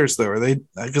the hitters, though? Are they,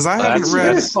 because I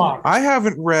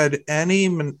haven't read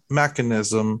any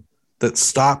mechanism that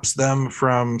stops them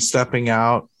from stepping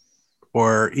out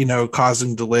or, you know,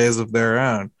 causing delays of their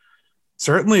own.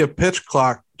 Certainly a pitch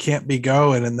clock can't be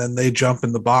going and then they jump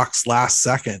in the box last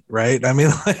second, right? I mean,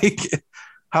 like,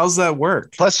 how's that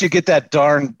work? Plus you get that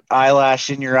darn eyelash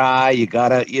in your eye. You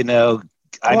gotta, you know,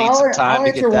 I need some time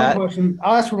to get that.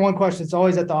 I'll ask for one question. It's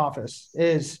always at the office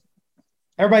is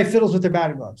everybody fiddles with their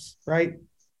batting gloves, right?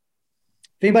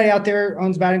 If anybody out there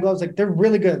owns batting gloves, like they're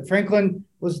really good. Franklin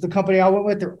was the company I went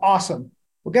with. They're awesome.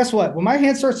 Well, guess what? When my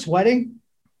hands start sweating,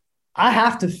 I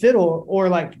have to fiddle or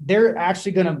like they're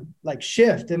actually going to like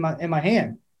shift in my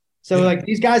hand. So like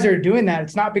these guys that are doing that,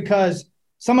 it's not because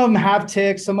some of them have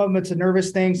ticks, some of them it's a nervous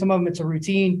thing, some of them it's a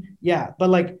routine. Yeah. But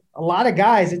like a lot of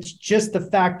guys, it's just the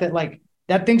fact that like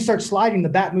that thing starts sliding, the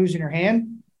bat moves in your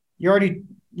hand. You're already,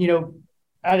 you know,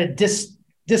 at a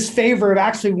disfavor of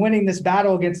actually winning this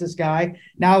battle against this guy.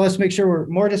 Now let's make sure we're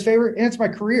more disfavor. And it's my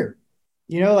career.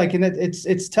 You know, like, and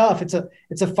it's tough. It's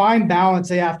a fine balance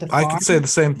they have to find. I could say the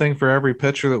same thing for every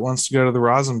pitcher that wants to go to the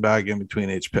rosin bag in between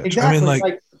each pitch. Exactly. I mean,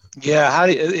 like yeah,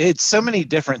 it's so many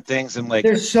different things. And like,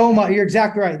 there's so much, you're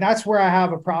exactly right. And that's where I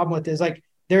have a problem with is like,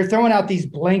 they're throwing out these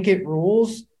blanket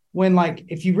rules when like,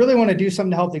 if you really want to do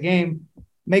something to help the game,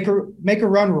 make a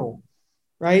run rule,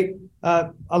 right?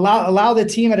 Allow the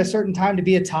team at a certain time to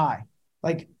be a tie.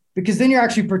 Like, because then you're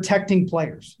actually protecting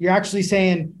players. You're actually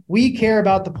saying, we care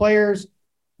about the players.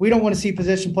 We don't want to see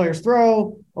position players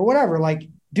throw or whatever. Like,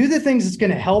 do the things that's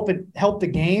going to help the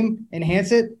game,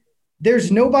 enhance it.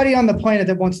 There's nobody on the planet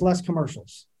that wants less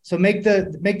commercials. So make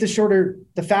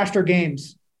the faster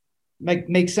games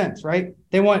make sense, right?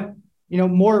 They want, you know,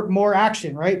 more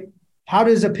action, right? How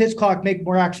does a pitch clock make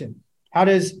more action? How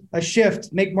does a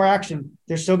shift make more action?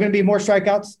 There's still going to be more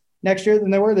strikeouts next year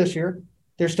than there were this year.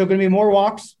 There's still going to be more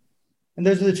walks. And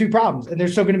those are the two problems. And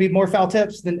there's still going to be more foul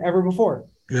tips than ever before.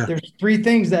 Yeah. There's 3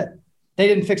 things that they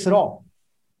didn't fix at all.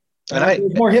 And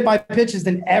there's more hit by pitches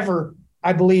than ever,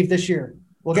 I believe, this year.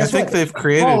 Well, guess I think they've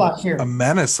created a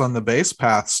menace on the base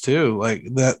paths too, like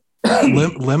that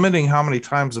limiting how many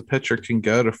times a pitcher can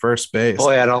go to first base.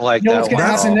 Boy, I don't like that. What's going to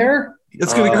happen there?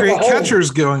 It's going to create catchers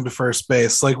going to first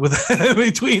base, like with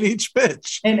between each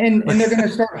pitch. And they're going to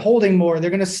start holding more.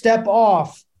 They're going to step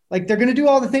off. Like they're going to do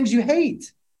all the things you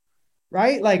hate,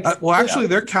 right? Like, well, actually,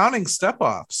 they're counting step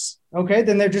offs. Okay,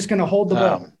 then they're just going to hold the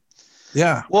ball.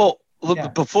 Yeah. Well,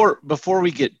 look, before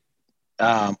we get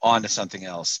on to something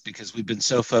else, because we've been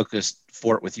so focused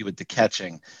with you with the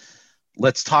catching,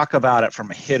 let's talk about it from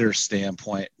a hitter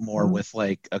standpoint more with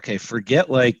like, okay, forget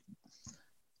like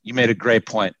you made a great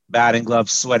point. Batting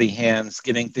gloves, sweaty hands,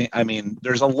 getting things. I mean,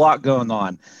 there's a lot going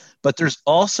on, but there's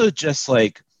also just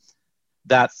like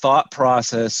that thought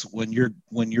process when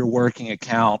you're working a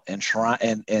count and try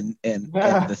and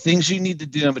the things you need to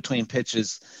do in between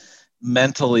pitches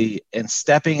mentally and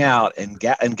stepping out and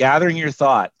gathering your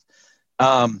thought.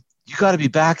 You got to be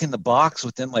back in the box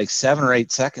within like 7 or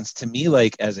 8 seconds. To me,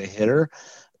 like as a hitter,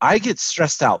 I get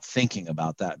stressed out thinking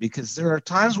about that, because there are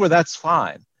times where that's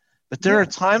fine, but there are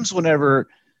times whenever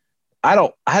I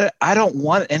don't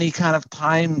want any kind of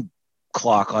time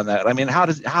clock on that. I mean, how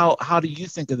do you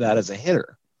think of that as a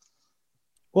hitter?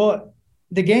 Well,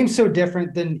 the game's so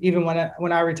different than even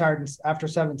when I retired after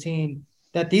 17,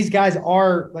 that these guys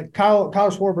are like Kyle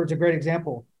Schwarber's a great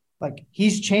example. Like,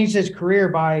 he's changed his career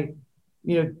by,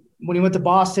 when he went to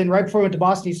Boston, right before he went to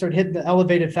Boston, he started hitting the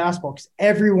elevated fastball because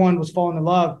everyone was falling in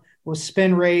love with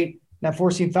spin rate, that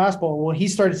 4-seam fastball. Well, he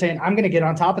started saying, I'm going to get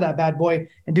on top of that bad boy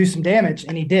and do some damage.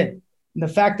 And he did. And the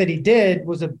fact that he did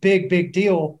was a big, big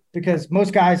deal, because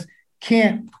most guys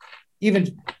can't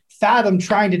even fathom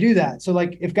trying to do that. So,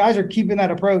 like, if guys are keeping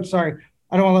that approach, sorry,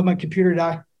 I don't want to let my computer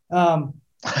die.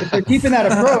 If they're keeping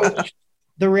that approach,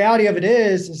 the reality of it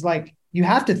is like, you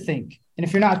have to think. And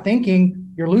if you're not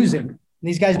thinking, you're losing. And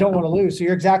these guys don't want to lose. So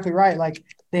you're exactly right. Like,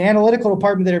 the analytical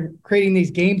department that are creating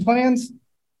these game plans,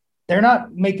 they're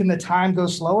not making the time go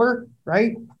slower,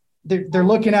 right? They're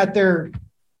looking at their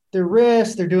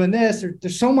wrist, they're doing this.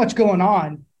 There's so much going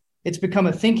on. It's become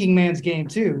a thinking man's game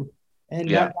too. And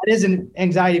that is an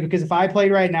anxiety, because if I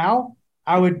played right now,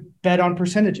 I would bet on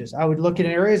percentages. I would look at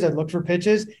areas, I'd look for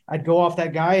pitches, I'd go off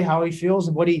that guy, how he feels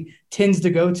and what he tends to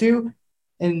go to.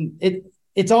 And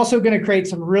it's also going to create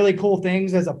some really cool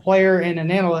things as a player and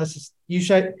an analyst.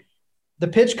 The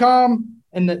pitch comm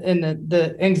and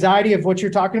the anxiety of what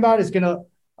you're talking about is going to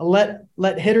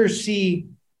let hitters see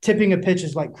tipping of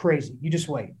pitches like crazy. You just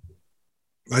wait.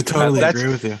 I totally agree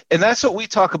with you. And that's what we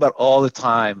talk about all the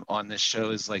time on this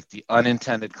show, is like the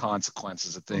unintended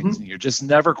consequences of things. And you're just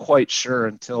never quite sure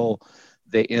until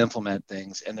they implement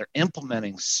things. And they're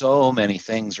implementing so many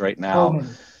things right now.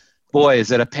 Boy,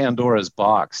 is it a Pandora's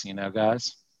box,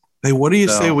 guys? Hey, what do you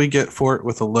say we get for it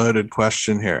with a loaded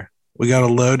question here? We got a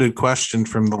loaded question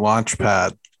from the launch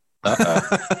pad.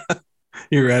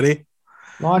 You ready?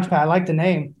 Launch pad, I like the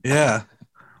name. Yeah.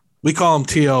 We call them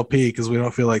TLP because we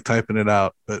don't feel like typing it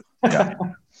out. But yeah,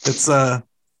 it's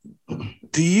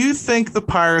do you think the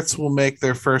Pirates will make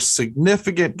their first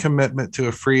significant commitment to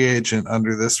a free agent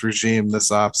under this regime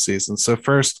this offseason? So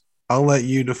first, I'll let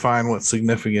you define what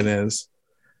significant is.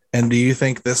 And do you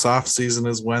think this offseason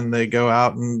is when they go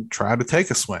out and try to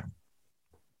take a swing?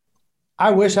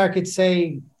 I wish I could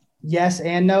say yes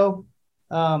and no,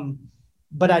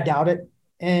 but I doubt it.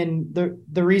 And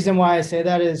the reason why I say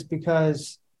that is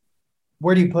because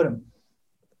where do you put him?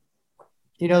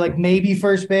 Like maybe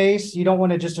first base. You don't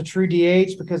want to just a true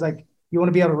DH because like you want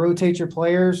to be able to rotate your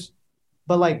players.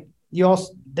 But like you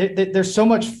also there's so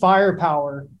much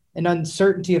firepower and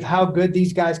uncertainty of how good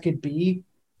these guys could be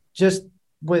just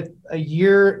with a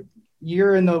year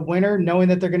in the winter, knowing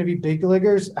that they're going to be big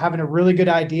leaguers, having a really good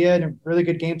idea and a really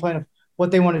good game plan of what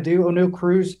they want to do. O'Neal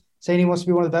Cruz saying he wants to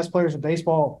be one of the best players in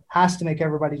baseball has to make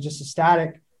everybody just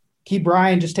ecstatic. Key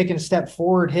Bryan just taking a step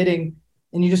forward, hitting.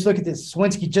 And you just look at this,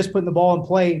 Swinski just putting the ball in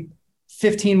play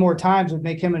 15 more times would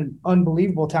make him an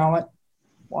unbelievable talent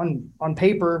on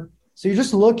paper. So you're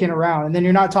just looking around. And then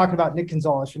you're not talking about Nick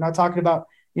Gonzalez. You're not talking about,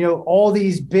 all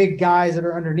these big guys that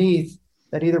are underneath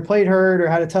that either played hurt or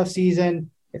had a tough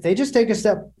season. If they just take a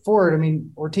step forward, I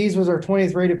mean, Ortiz was our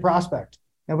 20th rated prospect.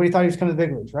 Nobody thought he was coming to the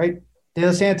big leagues, right? De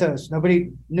Los Santos,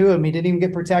 nobody knew him. He didn't even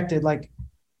get protected. Like,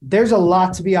 there's a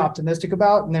lot to be optimistic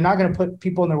about, and they're not going to put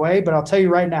people in their way. But I'll tell you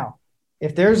right now,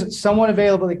 if there's someone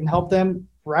available that can help them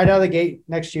right out of the gate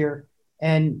next year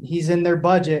and he's in their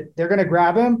budget, they're going to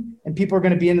grab him, and people are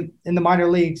going to be in the minor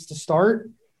leagues to start,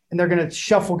 and they're going to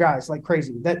shuffle guys like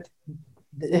crazy. That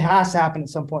it has to happen at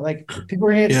some point. Like, people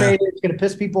are going to get traded. It's going to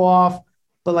piss people off,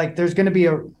 but like there's going to be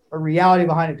a reality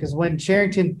behind it, because when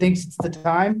Cherington thinks it's the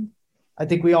time, I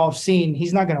think we all have seen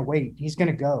he's not going to wait. He's going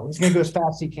to go. He's going to go as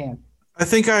fast as he can. I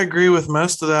think I agree with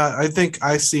most of that. I think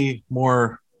I see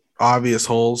more obvious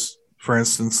holes. For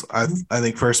instance, I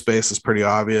think first base is pretty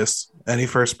obvious. Any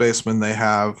first baseman they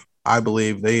have, I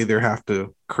believe they either have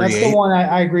to create. That's the one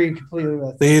I agree completely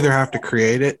with. They either have to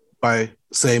create it by,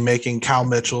 say, making Cal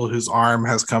Mitchell, whose arm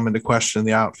has come into question in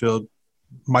the outfield,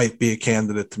 might be a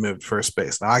candidate to move to first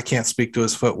base. Now, I can't speak to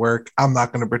his footwork. I'm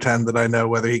not going to pretend that I know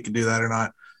whether he can do that or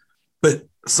not. But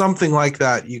something like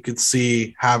that you could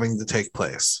see having to take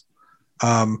place.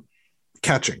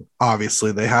 Catching,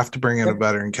 obviously, they have to bring in a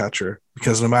veteran catcher,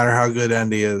 because no matter how good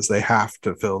Endy is, they have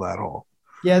to fill that hole.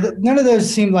 Yeah, none of those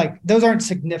seem like those aren't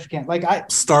significant. Like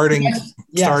starting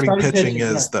pitching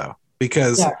is though,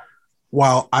 because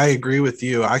while I agree with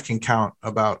you, I can count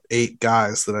about 8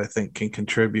 guys that I think can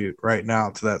contribute right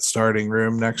now to that starting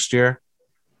room next year.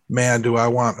 Man, do I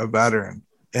want a veteran.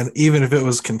 And even if it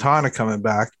was Quintana coming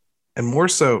back, and more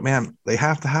so, man, they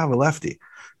have to have a lefty.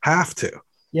 Have to.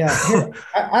 Yeah. Here,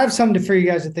 I have something for you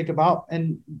guys to think about.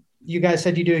 And you guys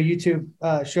said you do a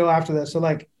YouTube show after this. So,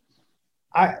 like,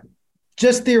 I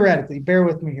just theoretically, bear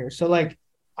with me here. So, like,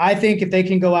 I think if they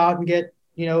can go out and get,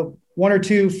 1 or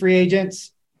 2 free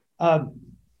agents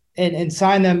and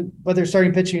sign them, whether they're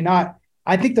starting pitching or not,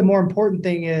 I think the more important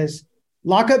thing is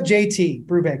lock up JT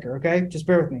Brubaker, okay? Just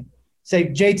bear with me. Say,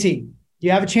 JT,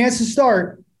 you have a chance to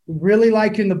start. We really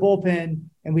like you in the bullpen,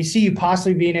 and we see you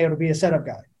possibly being able to be a setup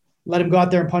guy. Let him go out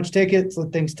there and punch tickets,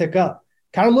 let things tick up.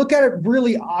 Kind of look at it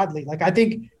really oddly. Like, I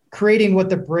think creating what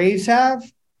the Braves have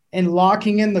and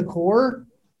locking in the core,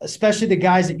 especially the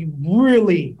guys that you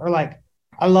really are like,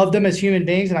 I love them as human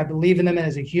beings and I believe in them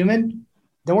as a human.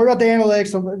 Don't worry about the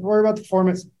analytics. Don't worry about the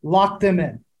performance. Lock them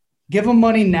in. Give them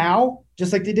money now,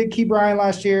 just like they did Key Bryan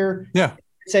last year. Yeah.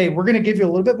 Say, we're going to give you a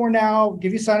little bit more now,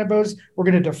 give you signing bonus. We're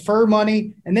going to defer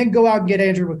money and then go out and get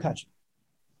Andrew McCutchen.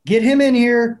 Get him in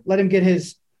here. Let him get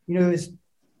his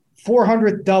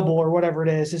 400th double or whatever it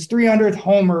is, his 300th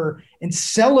homer, and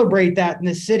celebrate that in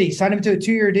this city. Sign him to a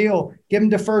 2-year deal, give him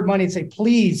deferred money and say,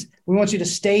 please, we want you to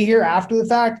stay here after the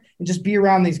fact and just be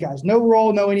around these guys. No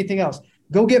role, no anything else.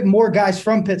 Go get more guys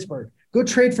from Pittsburgh. Go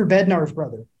trade for Bednar's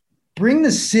brother. Bring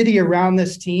the city around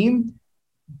this team.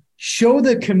 Show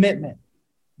the commitment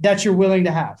that you're willing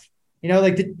to have.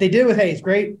 Like they did with Hayes,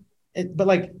 great. But,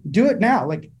 like, do it now.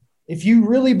 Like, if you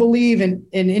really believe in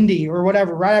Indy or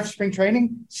whatever, right after spring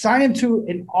training, sign him to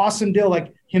an awesome deal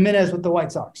like Jimenez with the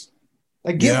White Sox.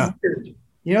 Like, get weird.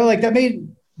 Like that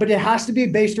but it has to be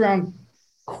based around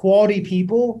quality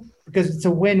people because it's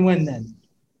a win-win then,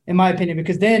 in my opinion,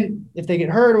 because then if they get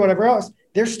hurt or whatever else,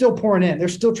 they're still pouring in. They're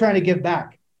still trying to give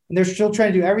back. And they're still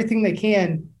trying to do everything they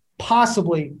can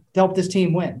possibly to help this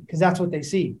team win because that's what they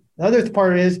see. The other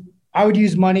part is I would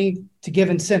use money to give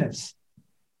incentives.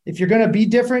 If you're going to be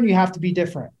different, you have to be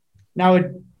different. Now, I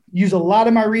would use a lot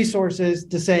of my resources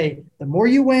to say, the more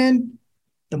you win,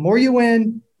 the more you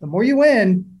win, the more you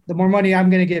win, the more money I'm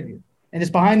going to give you. And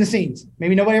it's behind the scenes.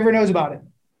 Maybe nobody ever knows about it.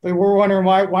 But we're wondering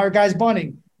why are guys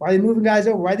bunting? Why are they moving guys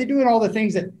over? Why are they doing all the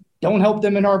things that don't help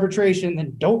them in arbitration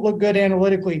and don't look good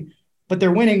analytically, but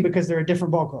they're winning because they're a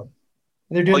different ball club.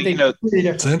 And they're doing things completely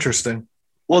different. It's interesting.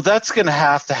 Well, that's going to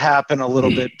have to happen a little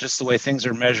bit just the way things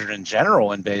are measured in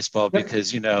general in baseball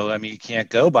because, you can't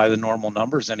go by the normal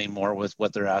numbers anymore with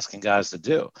what they're asking guys to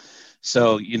do.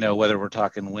 So, whether we're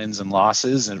talking wins and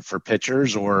losses and for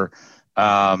pitchers or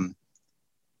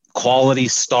quality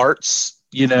starts,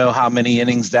 how many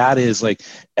innings that is, like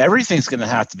everything's going to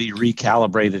have to be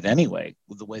recalibrated anyway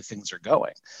with the way things are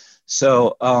going.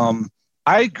 So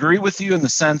I agree with you in the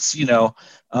sense,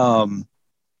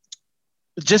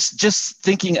 just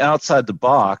thinking outside the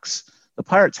box, the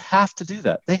Pirates have to do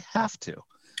that. They have to.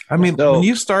 I mean, when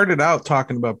you started out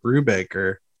talking about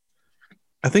Brubaker,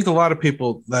 I think a lot of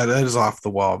people that is off the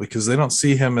wall because they don't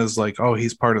see him as like, oh,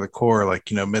 he's part of the core,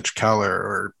 like, Mitch Keller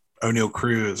or O'Neill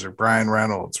Cruz or Brian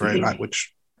Reynolds, right?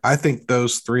 Which I think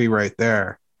those 3 right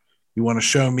there, you want to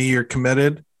show me you're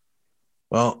committed?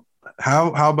 Well,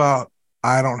 how about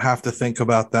I don't have to think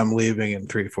about them leaving in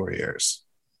 3-4 years?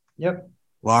 Yep.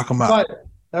 Lock them up.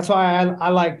 That's why I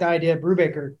like the idea of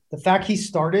Brubaker. The fact he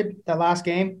started that last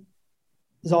game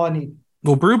is all I need.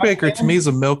 Well, Brubaker to me is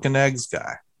a milk and eggs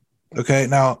guy. Okay,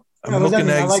 now a milk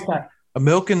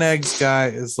and eggs guy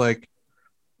is like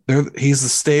he's the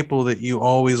staple that you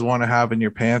always want to have in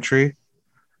your pantry.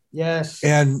 Yes.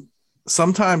 And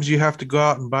sometimes you have to go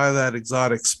out and buy that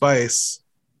exotic spice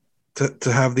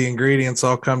to have the ingredients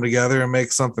all come together and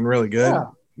make something really good. Yeah,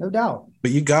 no doubt.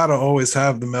 But you got to always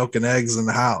have the milk and eggs in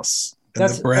the house and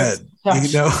the bread.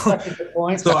 That's a good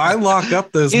point. So I lock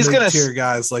up those mid-tier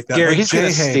guys like that. Gary, like he's going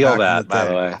to steal that, by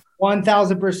the way.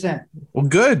 1,000%. Well,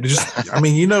 good.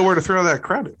 You know where to throw that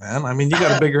credit, man. I mean, you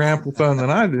got a bigger ampliphone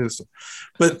than I do. So.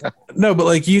 But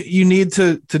like you need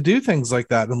to do things like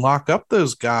that and lock up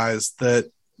those guys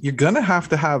that you're going to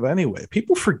have anyway.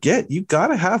 People forget you got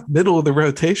to have middle of the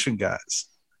rotation guys.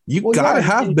 You got to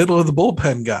have middle of the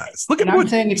bullpen guys. Look at what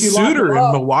Suter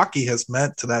in Milwaukee has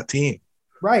meant to that team.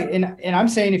 Right. And I'm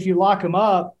saying if you lock him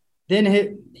up,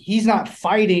 then he's not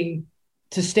fighting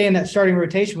to stay in that starting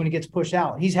rotation when he gets pushed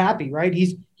out. He's happy, right?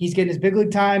 He's getting his big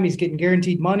league time. He's getting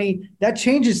guaranteed money. That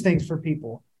changes things for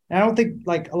people. And I don't think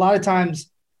like a lot of times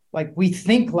like we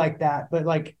think like that, but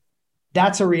like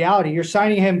that's a reality. You're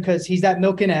signing him because he's that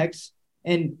milk and eggs.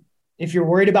 And if you're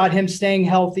worried about him staying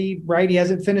healthy, right, he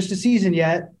hasn't finished the season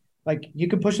yet, Like you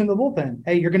can push him to the bullpen.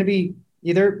 Hey, you're going to be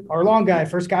either our long guy,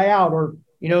 first guy out, or,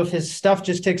 if his stuff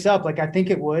just ticks up, like I think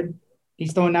it would,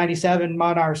 he's throwing 97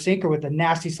 mile-an-hour sinker with a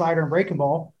nasty slider and breaking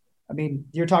ball. I mean,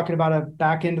 you're talking about a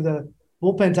back end of the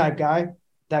bullpen type guy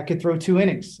that could throw 2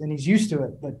 innings, and he's used to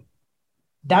it. But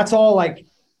that's all like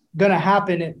going to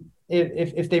happen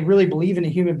if they really believe in a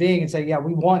human being and say, yeah,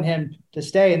 we want him to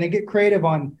stay, and they get creative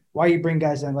on why you bring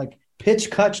guys in, like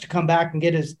pitch Kutch to come back and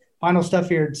get his final stuff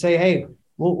here and say, hey,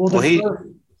 we'll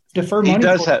defer money.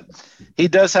 He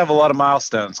does have a lot of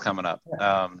milestones coming up.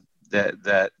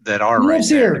 That are right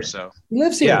there. Here. So he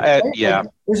lives here. Yeah, right? yeah. Like,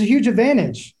 there's a huge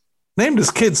advantage. Named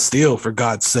his kid Steele, for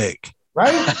God's sake.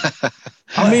 Right?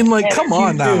 I mean, like, come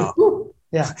on now.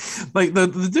 Yeah. Like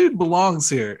the dude belongs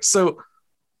here. So,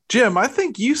 Jim, I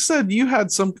think you said you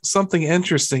had something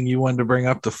interesting you wanted to bring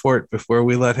up to Fort before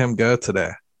we let him go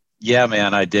today. Yeah,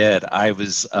 man, I did. I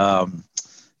was,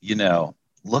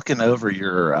 looking over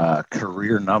your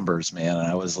career numbers, man, and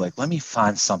I was like, let me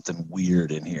find something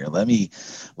weird in here. Let me,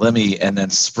 and then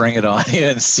spring it on you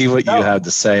and see what you have to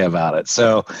say about it.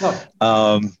 So,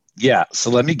 so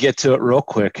let me get to it real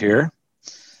quick here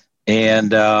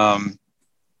and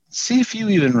see if you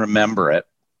even remember it.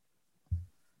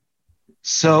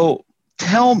 So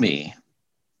tell me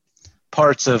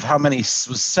parts of how many,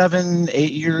 was 7,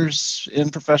 8 years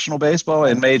in professional baseball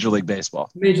and Major League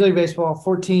Baseball? Major League Baseball,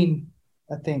 14,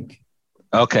 I think.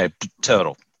 Okay,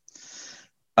 total.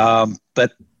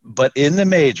 But in the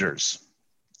majors,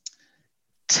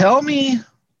 tell me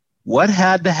what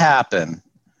had to happen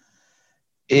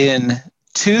in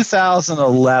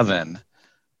 2011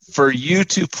 for you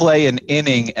to play an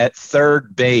inning at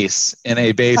third base in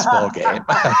a baseball game.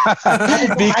 Because I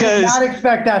did not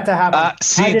expect that to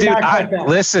happen.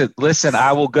 Listen,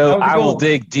 I will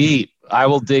dig deep. I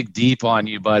will dig deep on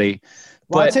you, buddy.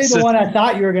 Well, I'll tell you the one I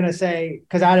thought you were going to say,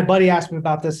 because I had a buddy ask me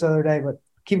about this the other day, but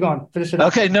keep going. Finish it up.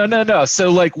 Okay, no.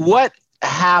 So, like, what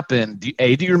happened? Do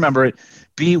you remember it?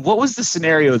 B, what was the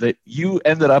scenario that you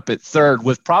ended up at third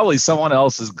with probably someone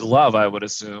else's glove, I would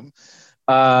assume,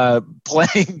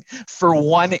 playing for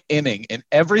 1 inning, and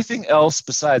everything else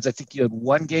besides, I think you had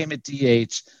 1 game at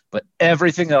DH, but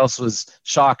everything else was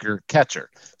shocker catcher.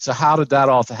 So how did that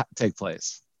all take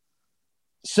place?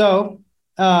 So,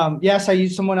 yes, I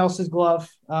used someone else's glove.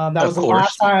 That was the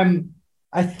last time,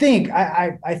 I think,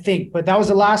 but that was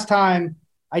the last time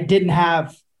I didn't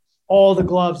have all the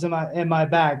gloves in my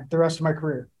bag the rest of my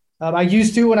career. I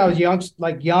used to when I was young,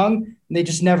 and they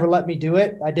just never let me do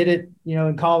it. I did it,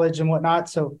 in college and whatnot.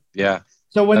 So yeah.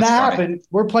 So when that happened,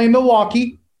 we're playing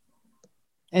Milwaukee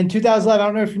in 2011. I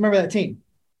don't know if you remember that team.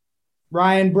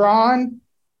 Ryan Braun,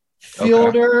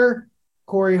 fielder,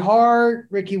 Corey Hart,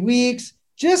 Ricky Weeks.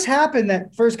 Just happened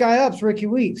that first guy up's Ricky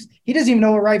Weeks. He doesn't even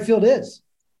know what right field is,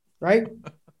 right?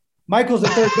 Michael's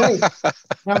at third base. And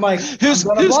I'm like, whose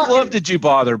glove did you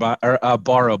borrow, by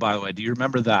the way? Do you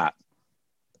remember that?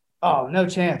 Oh, no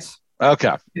chance.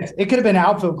 Okay. It could have been an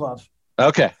outfield glove.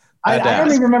 Okay. I don't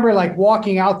even remember like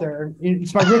walking out there.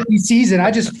 It's my rookie season.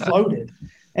 I just floated.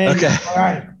 And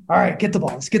all right, get the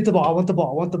ball. Let's get the ball. I want the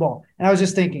ball. And I was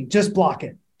just thinking, just block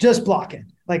it.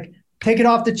 Like take it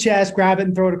off the chest, grab it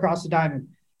and throw it across the diamond.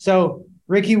 So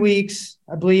Ricky Weeks,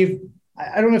 I believe,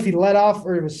 I don't know if he led off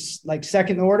or it was like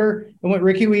second order. It went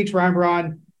Ricky Weeks, Ryan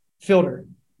Braun, fielder.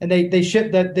 And they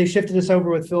shifted us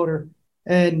over with fielder.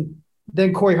 And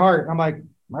then Corey Hart. I'm like,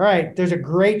 all right, there's a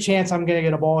great chance I'm going to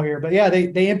get a ball here. But yeah,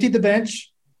 they emptied the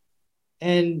bench.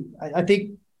 And I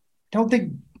don't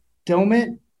think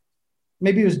Domit,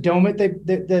 maybe it was Domit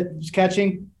that was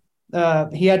catching.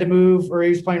 He had to move or he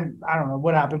was playing, I don't know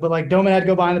what happened, but like Domit had to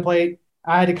go behind the plate.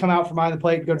 I had to come out from behind the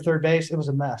plate and go to third base. It was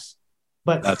a mess.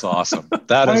 But that's awesome.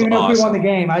 I don't even know if we won the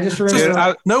game. I just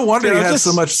remember. No wonder you had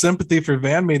so much sympathy for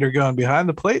Van Meter going behind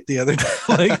the plate the other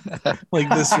day, like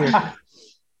this year.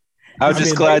 I was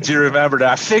just glad you remembered.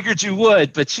 I figured you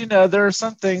would, but there are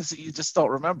some things that you just don't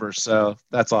remember. So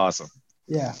that's awesome.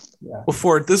 Yeah. Well,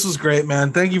 Ford, this was great,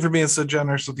 man. Thank you for being so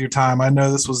generous with your time. I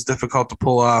know this was difficult to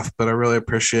pull off, but I really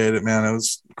appreciate it, man. It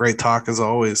was great talk as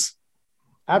always.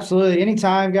 Absolutely.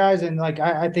 Anytime, guys. And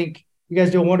I think you guys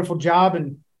do a wonderful job.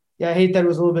 And yeah, I hate that it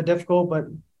was a little bit difficult, but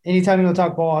anytime you're going to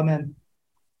talk ball, I'm in.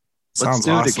 Let's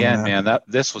do it again, man.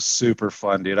 This was super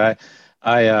fun, dude.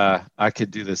 I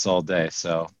could do this all day.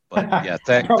 So, but yeah,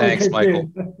 thanks,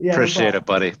 Michael. Yeah, appreciate it,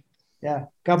 buddy. Yeah.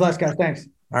 God bless, guys. Thanks.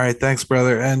 All right. Thanks,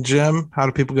 brother. And Jim, how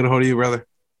do people get a hold of you, brother?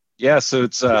 Yeah. So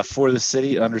it's for the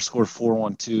city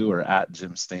 _412 or at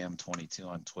Jim Stamm 22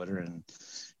 on Twitter. And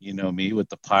you know me with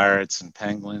the Pirates and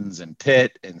Penguins and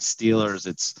Pitt and Steelers.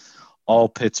 It's all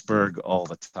Pittsburgh all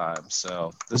the time.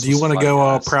 So do you want to go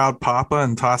all proud papa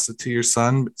and toss it to your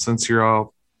son since you're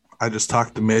all I just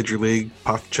talked to Major League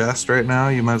Puff Chest right now.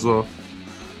 You might as well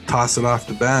toss it off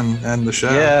to Ben and the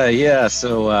show. Yeah.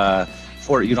 So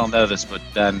you don't know this, but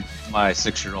Ben, my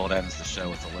 6-year-old, ends the show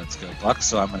with a "Let's Go Bucks."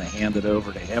 So I'm going to hand it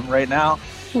over to him right now.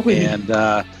 And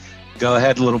go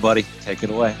ahead, little buddy, take it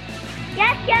away.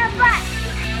 Let's go Bucks!